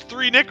at least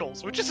 3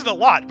 nickels, which isn't a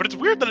lot, but it's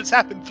weird that it's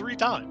happened 3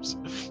 times.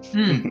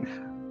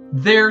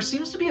 There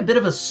seems to be a bit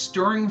of a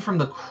stirring from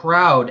the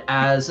crowd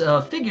as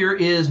a figure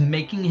is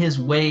making his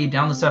way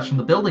down the steps from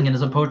the building and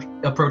is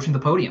approaching the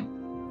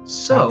podium.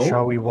 So,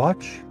 shall we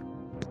watch?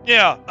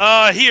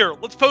 Yeah, here,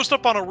 let's post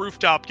up on a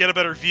rooftop, get a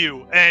better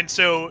view. And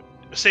so,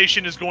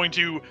 Station is going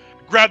to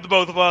grab the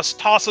both of us,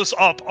 toss us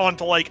up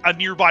onto like a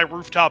nearby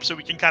rooftop so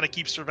we can kind of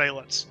keep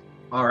surveillance.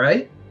 All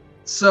right.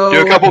 So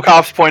do a couple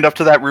cops point up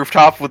to that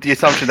rooftop with the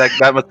assumption that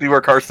that must be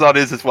where Carson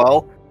is as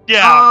well?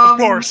 Yeah, of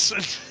course.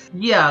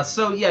 Yeah,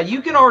 so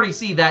you can already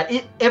see that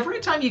every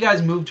time you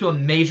guys move to a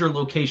major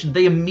location,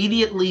 they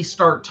immediately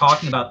start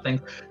talking about things.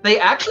 They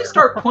actually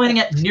start pointing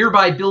at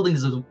nearby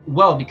buildings as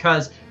well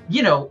because,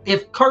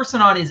 if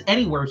Carcinon is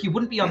anywhere, he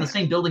wouldn't be on the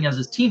same building as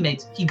his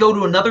teammates. He'd go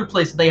to another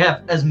place that they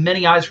have as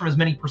many eyes from as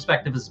many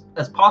perspectives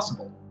as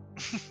possible.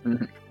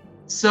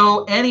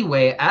 So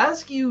anyway,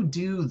 as you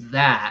do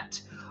that,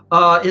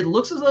 it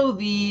looks as though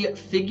the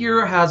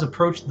figure has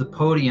approached the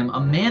podium, a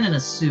man in a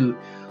suit.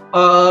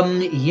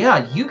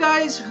 You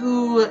guys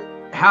who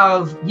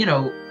have,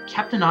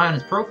 kept an eye on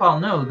his profile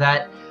know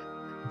that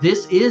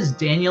this is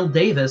Daniel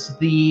Davis,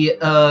 the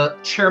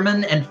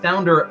chairman and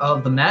founder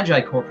of the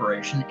Magi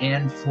Corporation,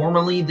 and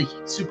formerly the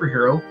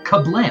superhero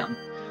Kablam.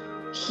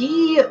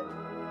 He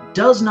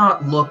does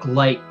not look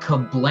like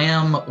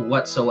Kablam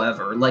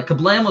whatsoever. Like,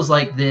 Kablam was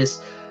like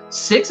this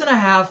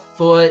 6.5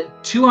 foot,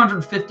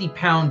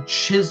 250-pound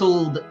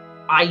chiseled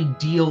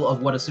ideal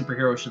of what a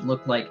superhero should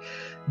look like.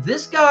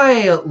 This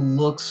guy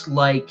looks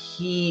like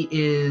he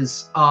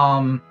is,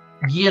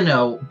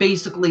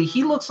 basically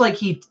he looks like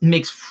he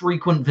makes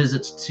frequent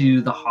visits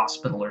to the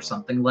hospital or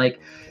something. Like,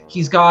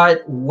 he's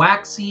got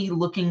waxy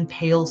looking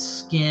pale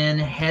skin,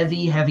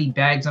 heavy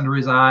bags under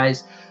his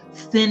eyes,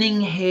 thinning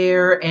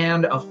hair,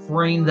 and a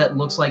frame that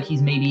looks like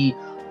he's maybe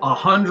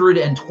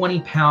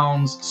 120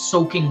 pounds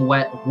soaking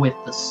wet with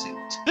the suit.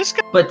 This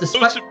guy, but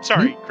despite,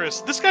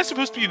 Chris, this guy's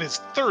supposed to be in his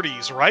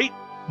 30s, right?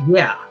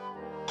 Yeah.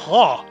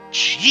 Oh,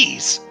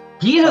 jeez.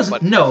 He has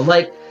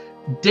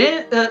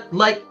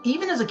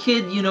even as a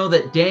kid, you know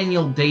that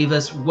Daniel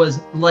Davis was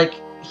like,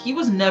 he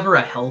was never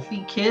a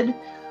healthy kid,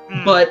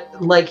 but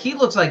like he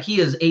looks like he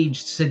has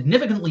aged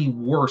significantly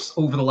worse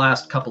over the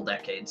last couple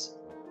decades.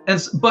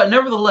 But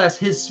nevertheless,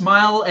 his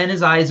smile and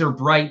his eyes are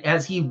bright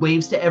as he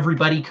waves to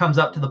everybody, comes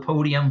up to the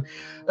podium,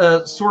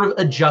 sort of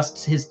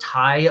adjusts his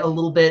tie a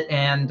little bit,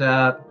 and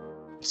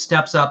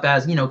steps up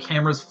as,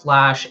 cameras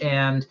flash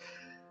and,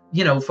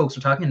 folks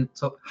are talking.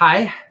 So,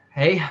 hi,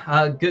 hey,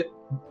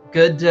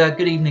 good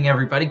evening,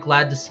 everybody.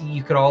 Glad to see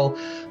you could all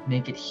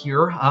make it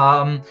here.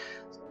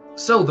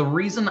 So the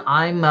reason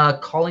I'm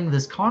calling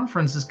this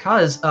conference is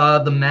because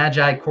the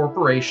Magi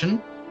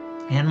Corporation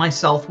and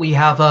myself, we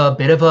have a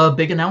bit of a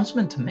big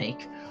announcement to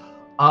make.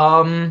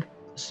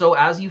 So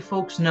as you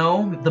folks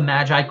know, the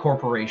Magi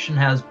Corporation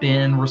has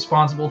been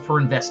responsible for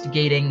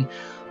investigating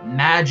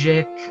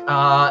magic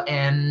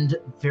and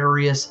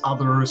various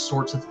other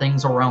sorts of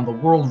things around the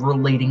world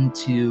relating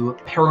to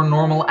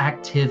paranormal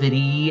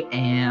activity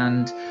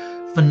and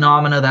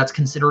phenomena that's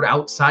considered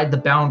outside the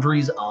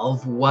boundaries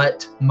of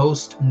what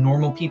most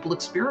normal people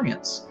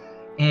experience.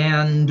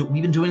 And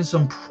we've been doing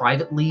some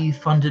privately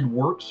funded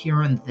work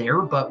here and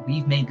there, but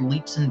we've made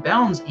leaps and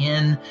bounds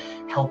in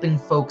helping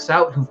folks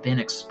out who've been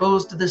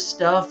exposed to this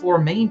stuff, or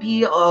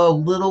maybe a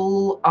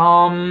little,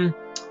 a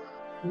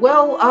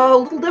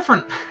little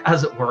different,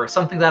 as it were.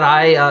 Something that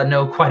I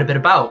know quite a bit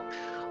about,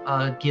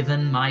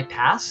 given my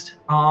past.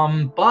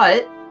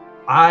 But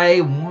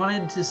I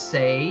wanted to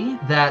say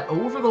that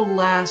over the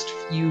last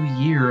few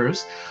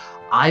years,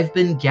 I've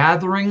been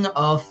gathering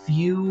a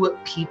few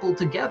people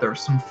together,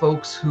 some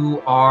folks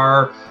who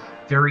are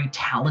very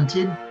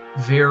talented,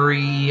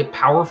 very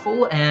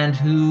powerful, and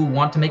who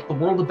want to make the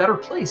world a better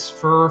place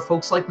for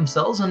folks like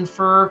themselves and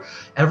for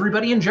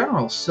everybody in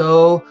general.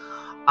 So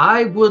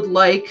I would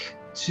like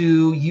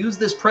to use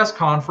this press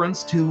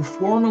conference to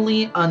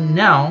formally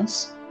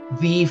announce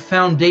the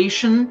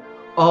foundation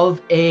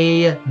of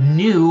a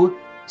new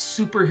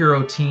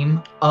superhero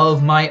team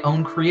of my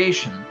own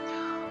creation.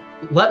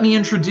 Let me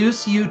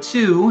introduce you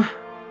to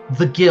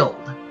the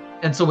Guild.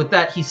 And so with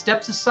that, he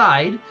steps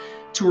aside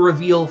to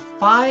reveal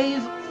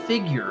 5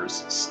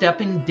 figures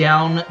stepping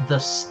down the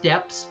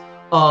steps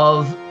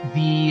of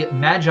the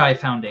Magi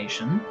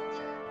Foundation,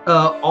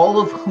 all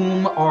of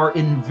whom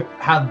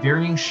have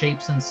varying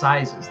shapes and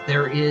sizes.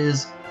 There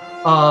is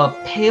a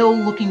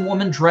pale-looking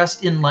woman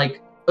dressed in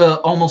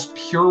almost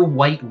pure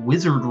white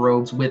wizard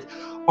robes with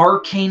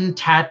arcane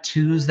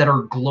tattoos that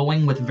are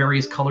glowing with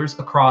various colors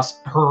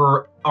across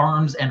her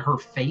arms and her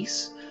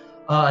face.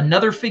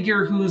 Another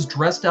figure who's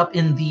dressed up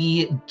in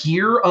the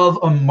gear of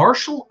a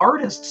martial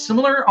artist,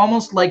 similar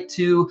almost like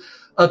to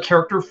a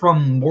character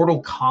from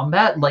Mortal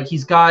Kombat. Like,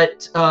 he's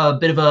got a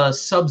bit of a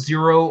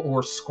Sub-Zero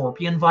or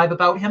Scorpion vibe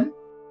about him.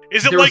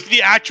 Is it like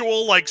the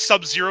actual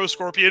Sub-Zero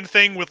Scorpion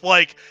thing with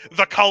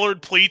the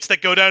colored pleats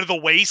that go down to the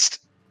waist?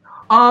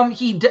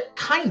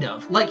 Kind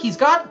of. He's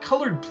got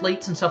colored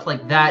plates and stuff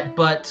like that,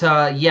 but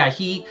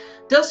he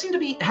does seem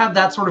to have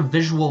that sort of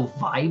visual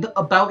vibe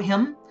about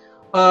him.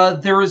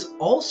 There is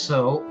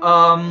also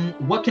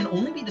what can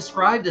only be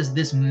described as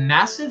this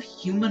massive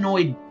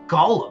humanoid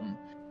golem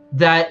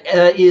that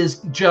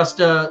is just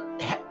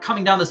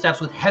coming down the steps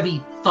with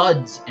heavy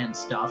thuds and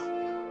stuff.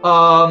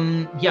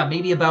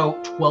 Maybe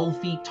about 12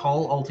 feet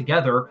tall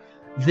altogether.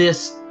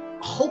 This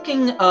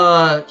hulking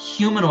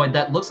humanoid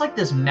that looks like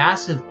this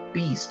massive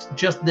beast,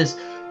 just this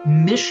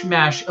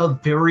mishmash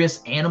of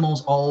various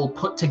animals all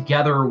put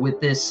together with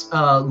this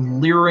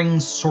leering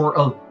sort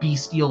of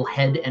bestial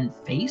head and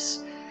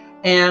face.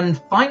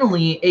 And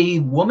finally, a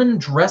woman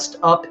dressed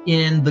up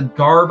in the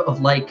garb of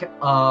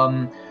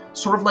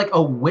sort of like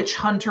a witch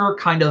hunter,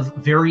 kind of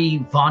very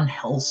Von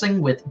Helsing,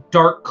 with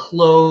dark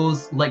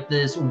clothes, like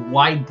this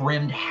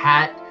wide-brimmed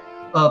hat,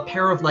 a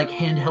pair of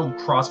handheld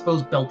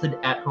crossbows belted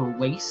at her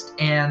waist.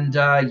 And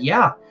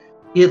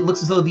it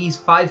looks as though these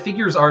 5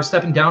 figures are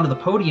stepping down to the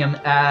podium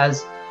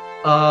as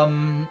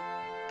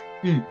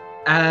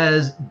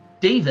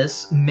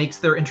Davis makes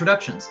their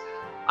introductions.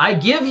 I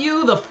give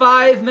you the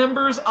 5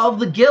 members of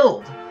the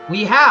Guild.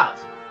 We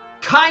have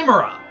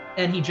Chimera,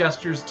 and he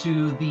gestures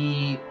to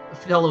the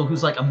fellow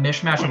who's like a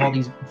mishmash of all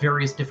these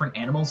various different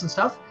animals and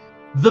stuff.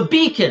 The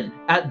beacon.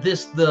 At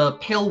this, the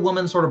pale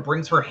woman sort of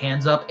brings her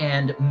hands up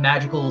and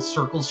magical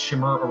circles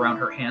shimmer around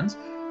her hands.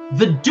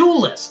 The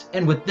duelist.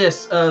 And with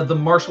this, the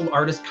martial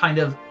artist kind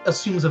of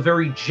assumes a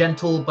very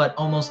gentle but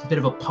almost a bit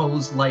of a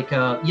pose like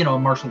a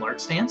martial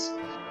arts stance.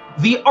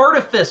 The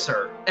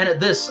artificer. And at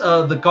this,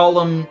 the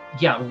golem,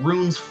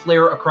 runes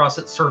flare across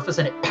its surface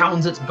and it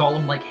pounds its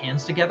golem-like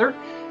hands together.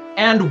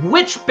 And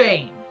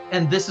Witchbane.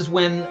 And this is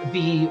when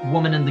the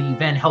woman in the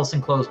Van Helsing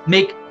clothes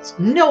makes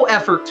no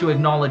effort to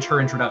acknowledge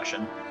her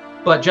introduction,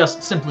 but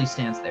just simply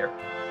stands there.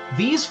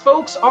 These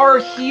folks are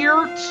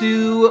here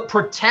to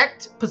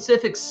protect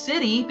Pacific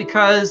City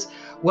because,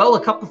 well,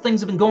 a couple things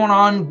have been going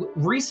on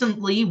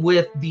recently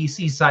with the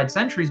Seaside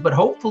Sentries, but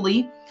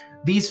hopefully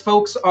these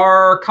folks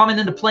are coming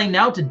into play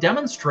now to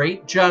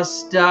demonstrate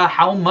just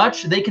how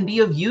much they can be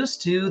of use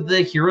to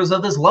the heroes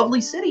of this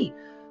lovely city.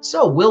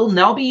 So we'll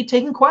now be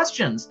taking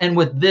questions. And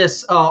with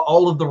this,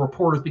 all of the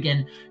reporters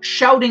begin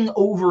shouting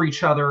over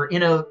each other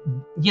in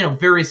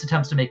various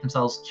attempts to make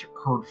themselves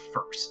heard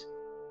first.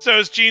 So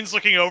as Gene's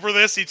looking over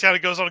this, he kind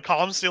of goes on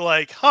comms to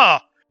like,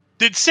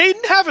 did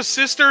Satan have a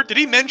sister? Did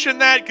he mention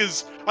that?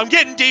 Because I'm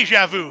getting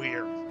deja vu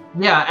here.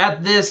 Yeah,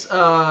 at this,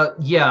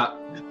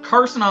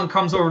 Carsonon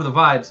comes over to the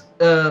vibes.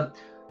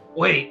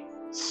 Wait,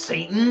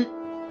 Satan?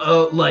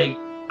 I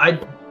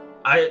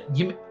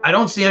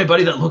don't see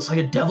anybody that looks like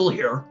a devil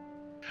here.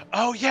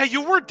 Oh, yeah,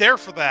 you weren't there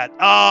for that.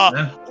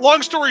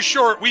 Long story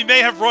short, we may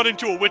have run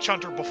into a witch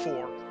hunter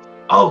before.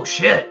 Oh,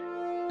 shit.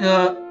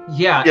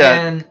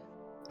 And...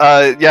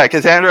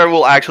 Cassandra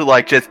will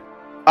actually, take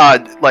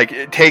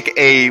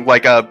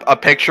a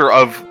picture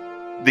of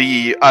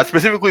the,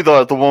 specifically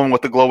the woman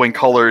with the glowing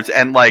colors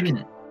and,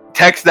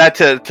 text that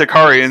to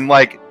Kari and,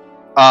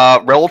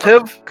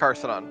 relative?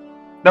 Carsonon.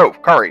 No,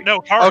 Kari. No,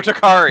 Kari. Oh, to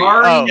Kari.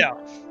 Kari, yeah.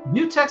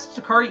 You text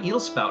to Kari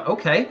Eelspout,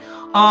 okay.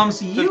 Does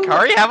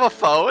Kari have a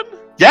phone?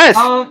 Yes!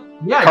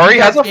 Kari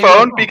has a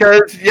phone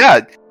because,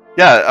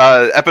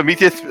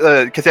 Epimetheus,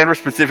 Cassandra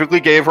specifically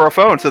gave her a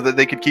phone so that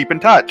they could keep in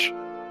touch.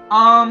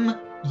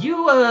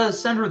 You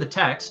send her the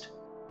text,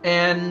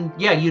 and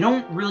you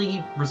don't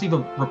really receive a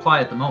reply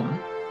at the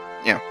moment.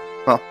 Yeah,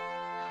 well.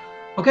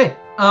 Okay,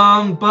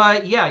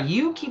 but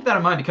you keep that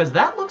in mind because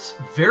that looks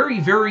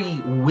very,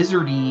 very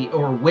wizardy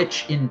or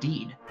witch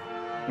indeed.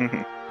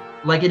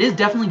 Mm-hmm. It is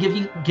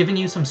definitely giving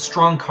you some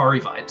strong Kari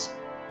vibes.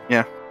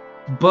 Yeah.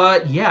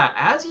 But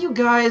as you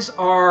guys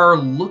are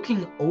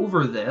looking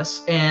over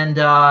this, and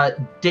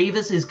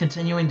Davis is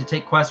continuing to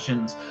take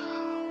questions,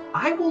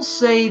 I will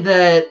say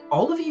that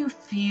all of you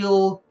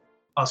feel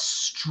a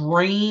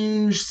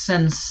strange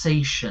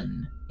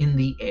sensation in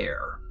the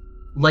air.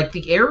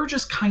 The air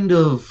just kind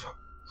of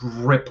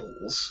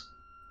ripples.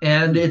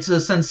 And it's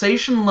a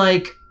sensation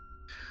like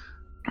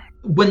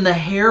when the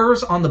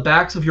hairs on the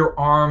backs of your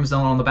arms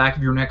and on the back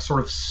of your neck sort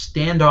of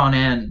stand on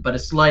end, but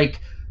it's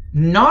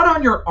not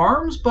on your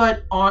arms,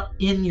 but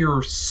in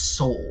your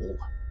soul.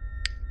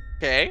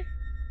 Okay.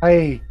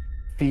 I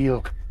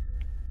feel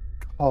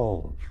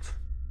cold.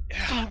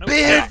 Yeah,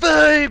 Bad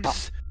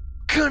vibes!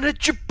 Kinda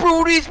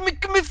jabronis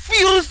making me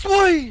feel this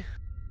way!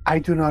 I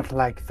do not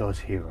like those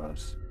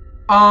heroes.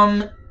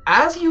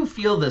 As you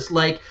feel this,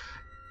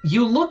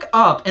 you look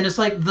up, and it's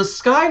the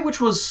sky,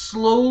 which was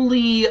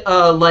slowly,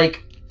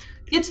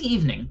 it's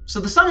evening,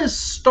 so the sun is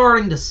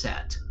starting to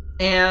set.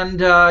 And,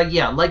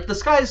 the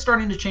sky is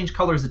starting to change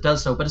color as it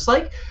does so, but it's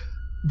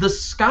the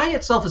sky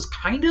itself is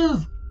kind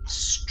of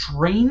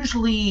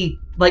strangely,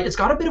 it's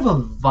got a bit of a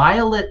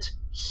violet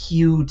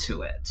hue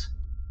to it,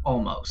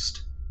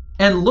 almost.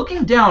 And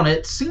looking down,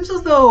 it seems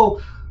as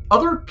though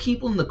other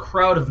people in the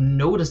crowd have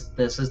noticed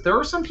this, as there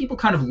are some people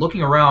kind of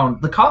looking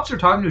around. The cops are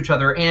talking to each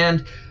other,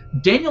 and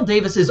Daniel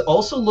Davis is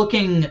also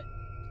looking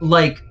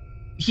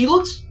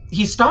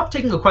he stopped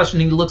taking a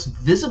question, and he looks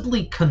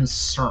visibly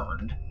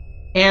concerned.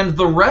 And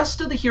the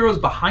rest of the heroes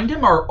behind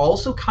him are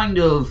also kind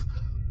of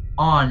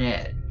on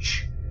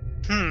edge.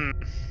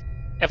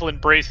 Evelyn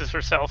braces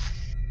herself.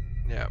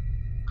 Yeah.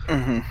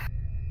 Mm-hmm.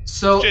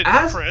 So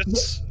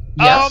Chris,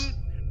 yes.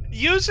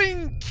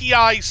 Using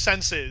Ki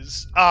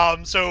senses,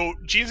 so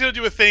Gene's gonna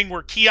do a thing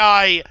where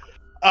Ki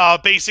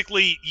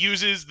basically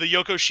uses the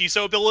Yoko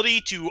Shiso ability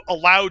to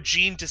allow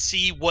Gene to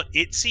see what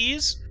it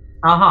sees.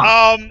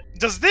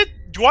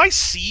 Do I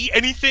see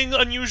anything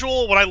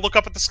unusual when I look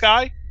up at the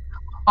sky?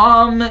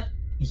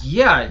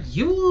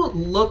 You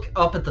look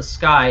up at the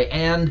sky,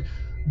 and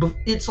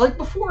it's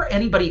before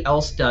anybody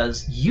else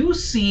does, you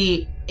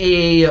see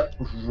a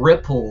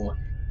ripple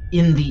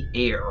in the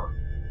air.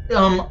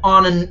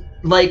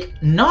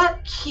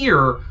 Not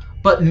here,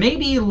 but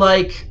maybe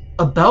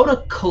about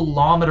a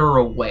kilometer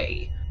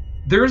away.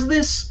 There's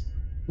this,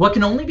 what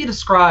can only be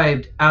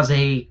described as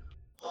a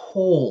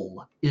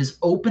hole is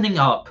opening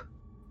up,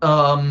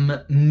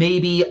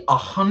 maybe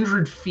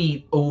 100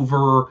 feet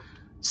over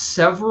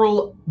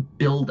several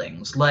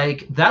buildings.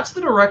 That's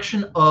the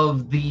direction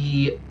of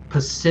the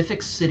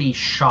Pacific City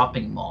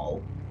shopping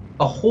mall.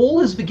 A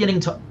hole is beginning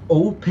to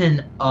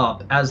open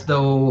up as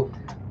though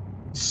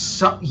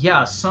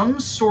some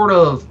sort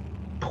of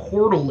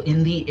portal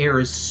in the air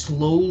is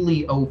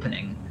slowly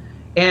opening.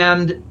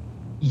 And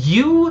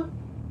you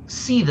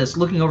see this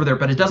looking over there,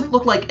 but it doesn't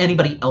look like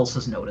anybody else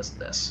has noticed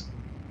this.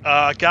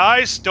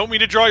 Guys, don't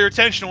mean to draw your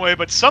attention away,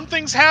 but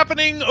something's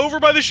happening over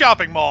by the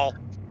shopping mall.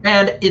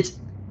 And it's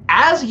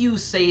as you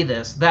say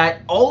this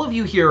that all of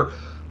you hear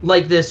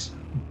like this,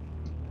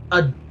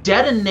 a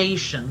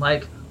detonation,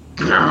 like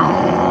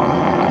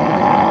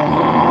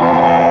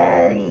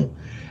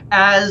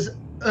as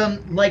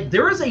like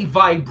there is a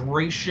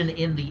vibration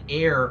in the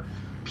air.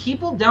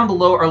 People down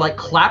below are like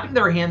clapping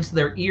their hands to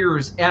their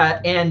ears,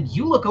 and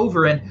you look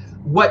over and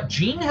what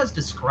Gene has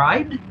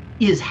described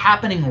is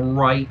happening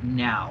right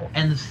now,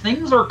 and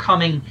things are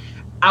coming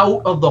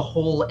out of the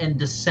hole and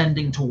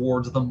descending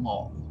towards the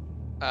mall.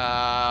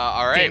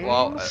 All right.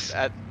 Well, Things?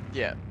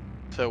 yeah.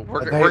 So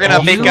Are they we're gonna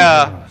all make moving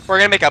us? we're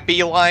gonna make a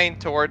beeline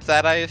towards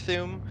that, I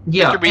assume.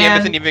 Yeah, Mr. BM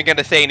isn't and- even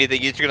gonna say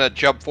anything. He's gonna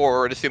jump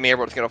forward, assuming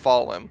everyone's gonna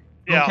follow him.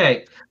 Yeah.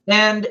 Okay,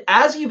 and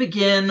as you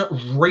begin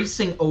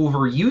racing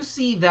over, you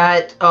see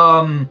that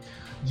the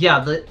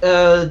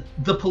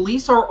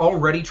police are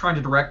already trying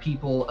to direct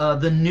people.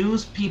 The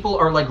news people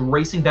are like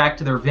racing back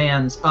to their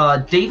vans.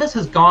 Davis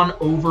has gone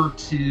over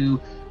to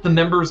the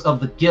members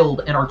of the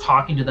guild and are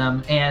talking to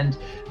them, and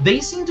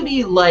they seem to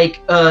be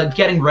like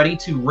getting ready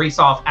to race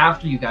off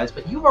after you guys,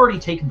 but you've already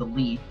taken the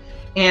lead.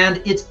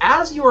 And it's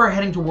as you are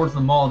heading towards the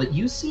mall that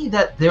you see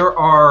that there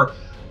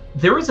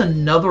is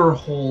another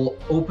hole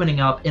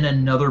opening up in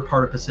another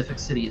part of Pacific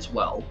City as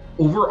well,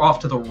 over off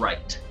to the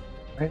right.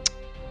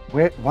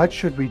 What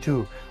should we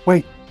do?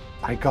 Wait,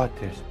 I got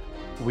this.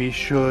 We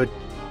should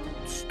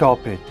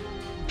stop it.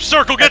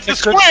 Circle gets the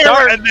That's a good square,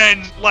 start. and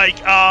then,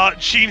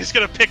 Gene is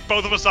gonna pick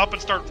both of us up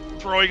and start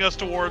throwing us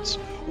towards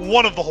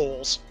one of the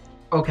holes.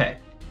 Okay.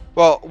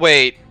 Well,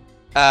 wait.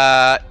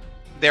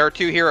 There are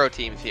two hero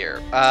teams here.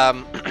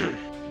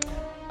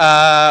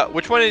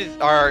 Which one is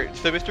our?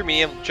 So Mr.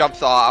 Medium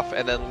jumps off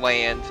and then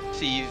lands.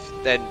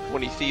 Then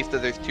when he sees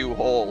that there's two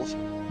holes,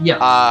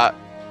 Yeah.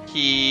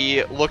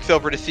 he looks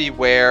over to see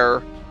where,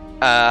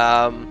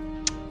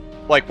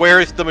 where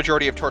is the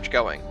majority of Torch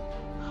going?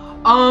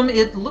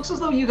 It looks as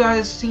though you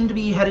guys seem to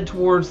be headed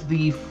towards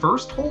the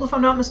first hole, if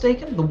I'm not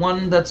mistaken, the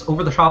one that's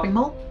over the shopping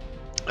mall.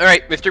 All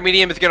right, Mr.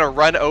 Medium is gonna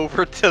run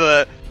over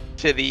to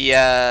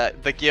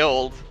the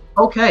guild.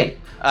 Okay.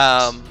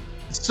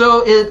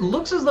 So it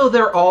looks as though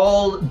they're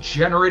all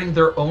generating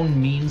their own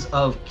means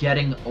of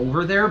getting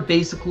over there.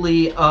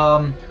 Basically,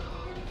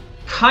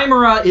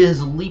 Chimera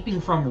is leaping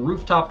from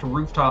rooftop to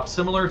rooftop,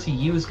 similar to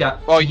you guys.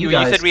 Well, you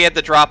said we had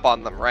the drop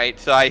on them, right?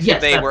 So I assume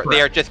Yes, they that's are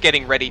correct. just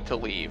getting ready to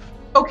leave.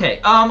 Okay,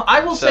 I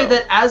will say So-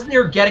 that as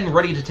they're getting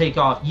ready to take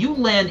off, you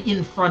land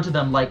in front of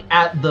them, like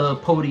at the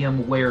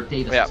podium where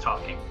Davis Yeah. is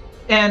talking.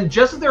 And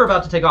just as they're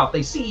about to take off,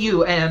 they see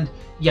you, and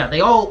yeah,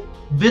 they all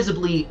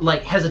visibly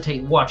like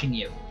hesitate watching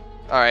you.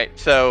 All right,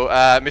 so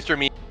Mr.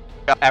 Me,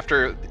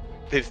 after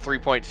his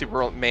 3-point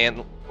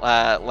Superman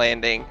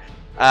landing,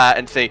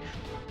 and say,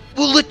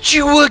 "We'll let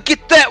you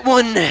get that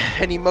one,"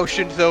 and he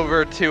motions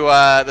over to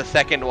the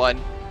second one.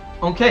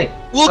 Okay.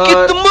 We'll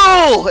get them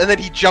all, and then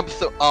he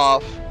jumps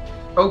off.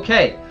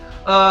 Okay.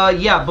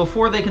 Yeah,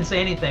 before they can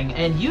say anything,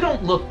 and you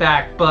don't look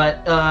back,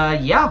 but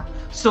yeah.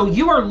 So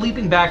you are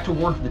leaping back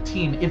towards the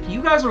team. If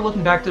you guys are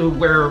looking back to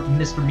where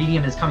Mr.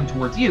 Medium is coming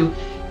towards you,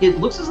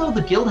 it looks as though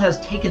the guild has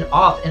taken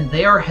off and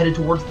they are headed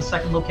towards the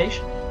second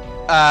location.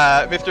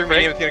 Mr.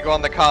 Medium is gonna go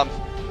on the comms.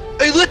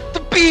 I let the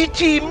B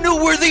team know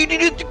where they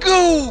needed to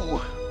go.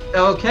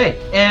 Okay,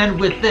 and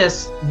with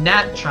this,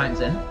 Nat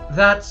chimes in.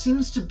 That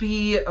seems to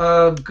be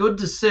a good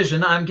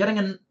decision.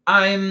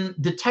 I'm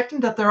detecting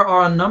that there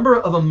are a number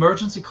of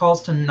emergency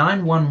calls to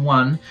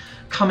 911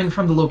 coming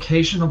from the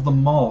location of the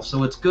mall,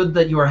 so it's good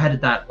that you are headed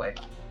that way.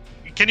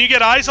 Can you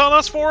get eyes on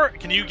us for it?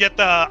 Can you get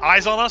the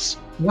eyes on us?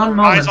 One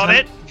moment. Eyes on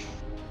it?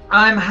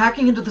 I'm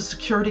hacking into the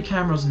security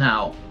cameras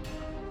now.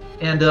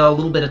 And a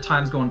little bit of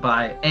time's going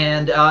by.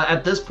 And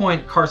at this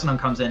point, Carson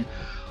comes in.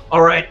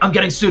 All right, I'm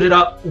getting suited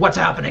up. What's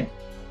happening?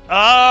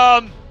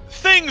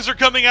 Things are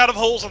coming out of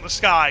holes in the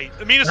sky.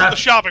 I mean, it's at the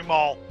shopping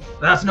mall.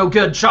 That's no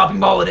good. Shopping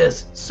mall it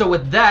is. So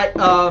with that,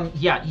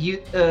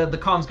 the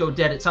comms go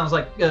dead. It sounds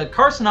like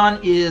Carson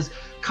is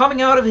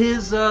coming out of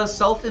his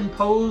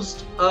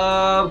self-imposed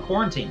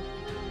quarantine.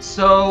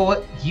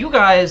 So you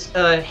guys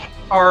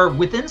are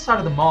within sight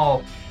of the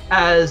mall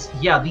as,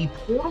 the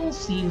portal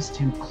seems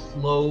to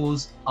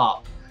close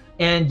up.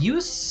 And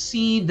you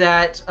see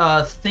that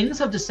things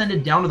have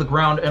descended down to the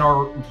ground and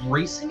are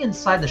racing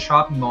inside the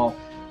shopping mall.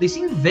 They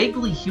seem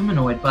vaguely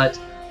humanoid, but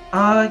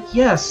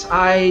yes,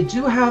 I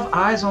do have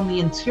eyes on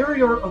the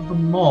interior of the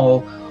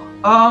mall.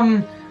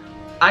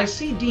 I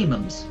see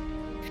demons.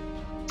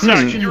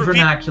 Sorry, In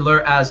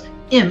vernacular as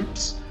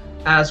imps,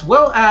 as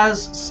well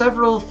as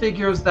several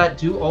figures that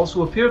do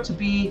also appear to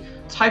be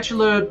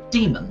titular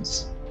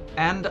demons.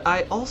 And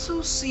I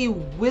also see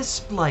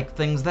wisp-like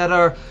things that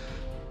are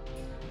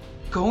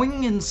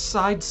going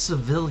inside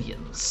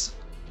civilians.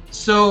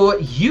 So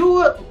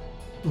you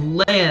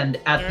land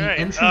at the Alright,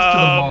 entrance to the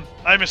mall.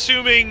 I'm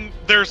assuming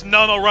there's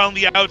none around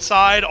the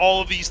outside.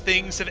 All of these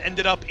things have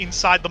ended up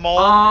inside the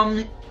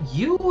mall.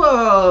 You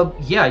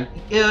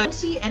don't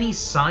see any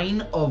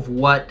sign of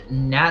what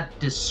Nat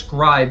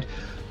described,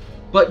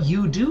 but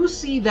you do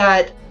see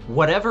that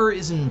whatever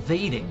is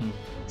invading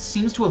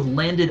seems to have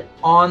landed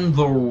on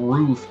the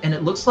roof, and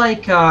it looks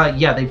like,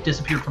 they've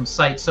disappeared from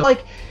sight. So,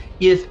 like,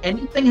 if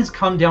anything has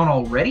come down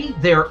already,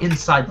 they're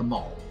inside the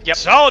mall. Yep.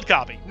 Solid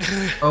copy.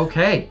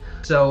 Okay,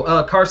 so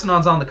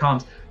Carsonon's on the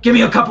comms. Give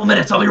me a couple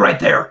minutes, I'll be right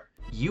there.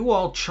 You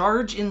all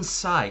charge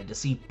inside to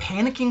see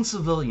panicking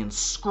civilians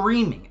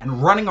screaming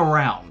and running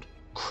around,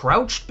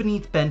 crouched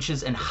beneath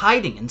benches and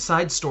hiding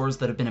inside stores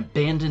that have been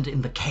abandoned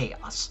in the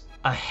chaos.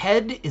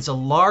 Ahead is a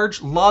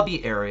large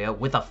lobby area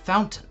with a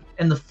fountain,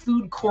 and the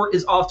food court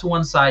is off to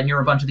one side near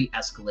a bunch of the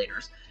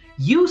escalators.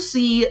 You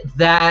see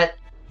that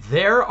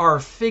there are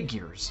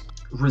figures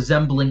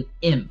resembling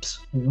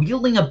imps,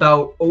 wheeling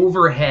about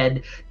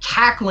overhead,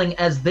 cackling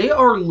as they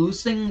are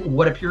loosing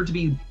what appear to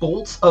be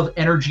bolts of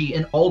energy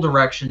in all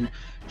direction,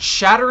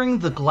 shattering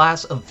the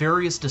glass of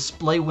various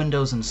display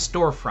windows and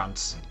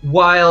storefronts,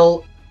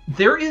 while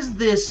there is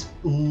this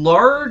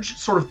large,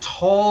 sort of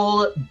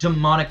tall,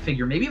 demonic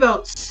figure, maybe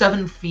about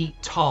 7 feet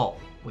tall,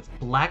 with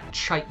black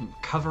chitin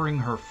covering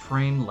her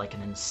frame like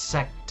an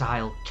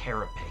insectile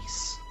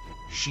carapace.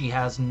 She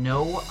has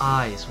no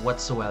eyes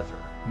whatsoever,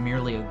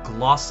 merely a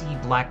glossy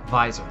black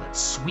visor that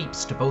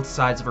sweeps to both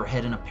sides of her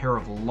head in a pair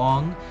of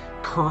long,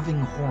 curving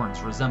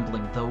horns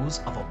resembling those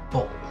of a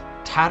bull.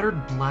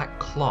 Tattered black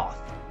cloth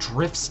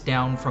drifts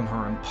down from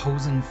her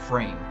imposing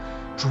frame,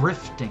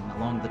 drifting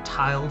along the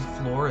tiled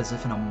floor as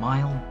if in a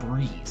mild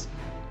breeze,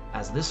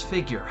 as this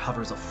figure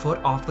hovers a foot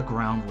off the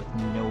ground with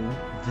no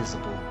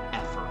visible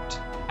effort.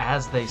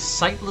 As they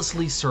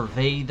sightlessly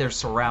survey their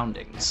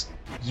surroundings,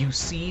 you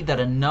see that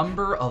a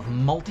number of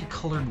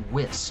multicolored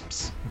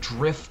wisps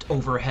drift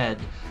overhead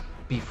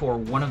before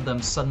one of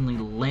them suddenly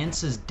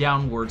lances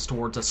downwards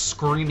towards a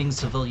screaming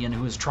civilian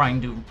who is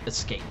trying to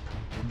escape.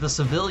 The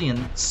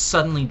civilian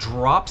suddenly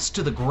drops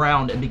to the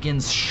ground and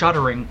begins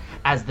shuddering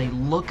as they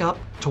look up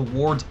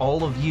towards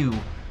all of you,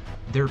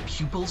 their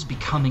pupils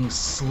becoming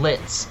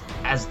slits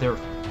as their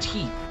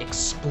teeth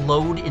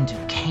explode into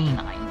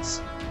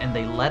canines, and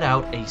they let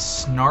out a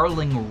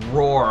snarling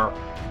roar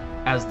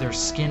as their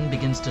skin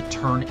begins to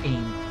turn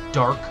a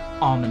dark,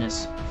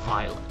 ominous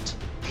violet.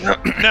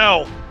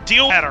 No,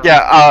 deal matter.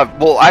 Yeah,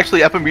 well,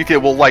 actually,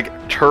 Epimetheus will,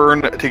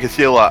 turn to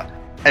Casilla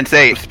and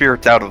say,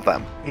 spirits out of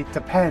them. It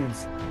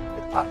depends.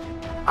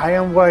 I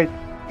am worried.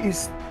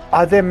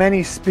 Are there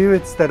many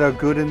spirits that are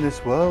good in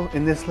this world,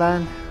 in this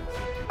land?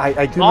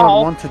 I do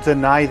not want to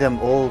deny them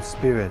all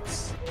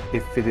spirits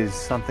if it is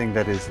something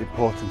that is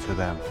important to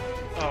them.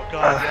 Oh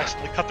god, they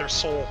actually cut their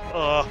soul.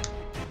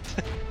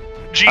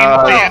 Gene,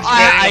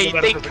 I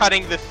think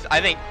cutting this.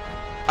 I think.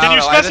 Can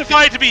you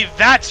specify it to be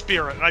that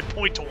spirit? And I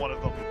point to one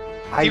of them.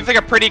 Seems like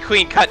a pretty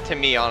clean cut to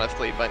me,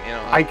 honestly, but you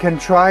know. I can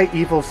try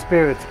evil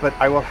spirits, but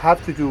I will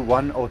have to do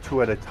 1 or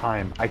 2 at a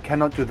time. I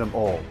cannot do them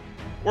all.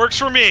 Works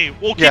for me.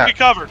 We'll keep you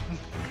covered.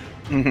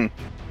 Mm-hmm.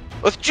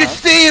 Let's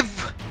just say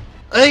if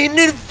I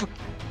have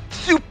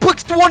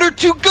suplexed 1 or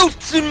 2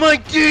 ghosts in my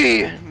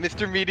day.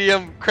 Mr.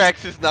 Medium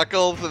cracks his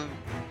knuckles and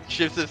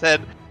shifts his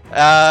head.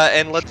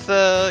 And let's,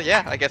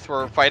 I guess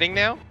we're fighting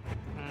now?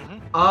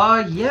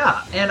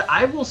 Yeah, and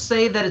I will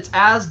say that it's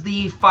as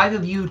the 5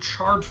 of you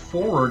charge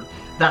forward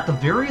that the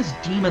various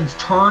demons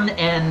turn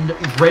and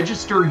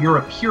register your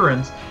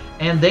appearance,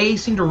 and they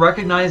seem to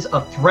recognize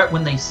a threat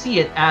when they see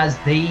it as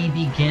they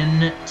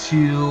begin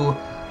to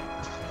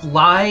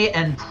fly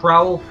and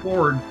prowl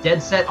forward,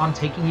 dead set on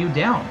taking you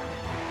down.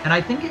 And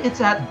I think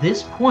it's at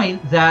this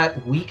point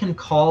that we can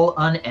call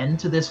an end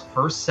to this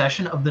first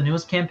session of the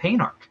newest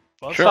campaign arc.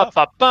 Sure.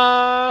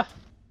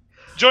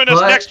 Join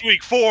us next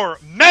week for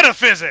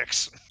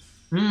Metaphysics!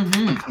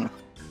 Mm-hmm.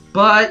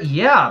 But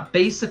yeah,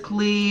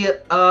 basically,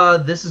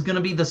 this is going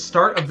to be the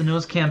start of the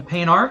newest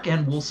campaign arc,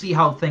 and we'll see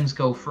how things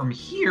go from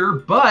here.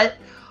 But,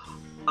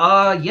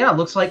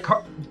 looks like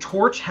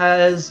Torch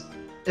has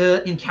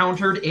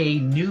encountered a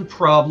new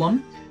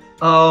problem.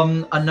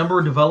 A number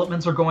of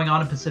developments are going on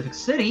in Pacific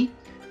City,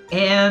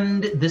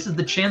 and this is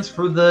the chance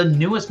for the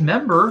newest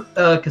member,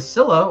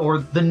 Casilla, or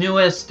the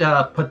newest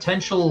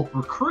potential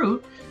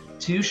recruit,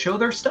 to show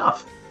their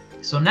stuff.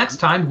 So next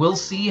time, we'll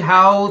see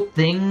how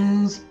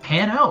things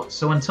pan out.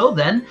 So until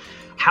then,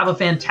 have a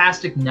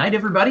fantastic night,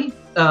 everybody.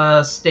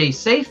 Stay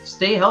safe,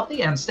 stay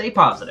healthy, and stay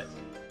positive.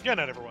 Good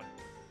night, everyone.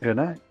 Good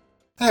night.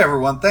 Hey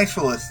everyone, thanks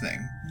for listening.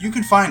 You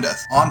can find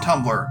us on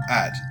Tumblr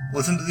at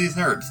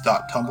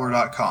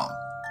listentothesenerds.tumblr.com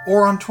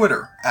or on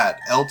Twitter at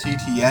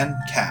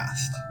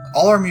LTTNcast.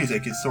 All our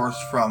music is sourced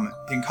from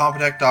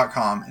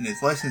Incompetech.com and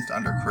is licensed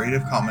under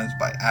Creative Commons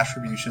by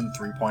Attribution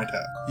 3.0.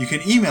 You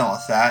can email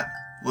us at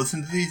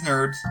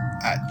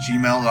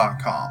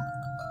listentothesenerds@gmail.com.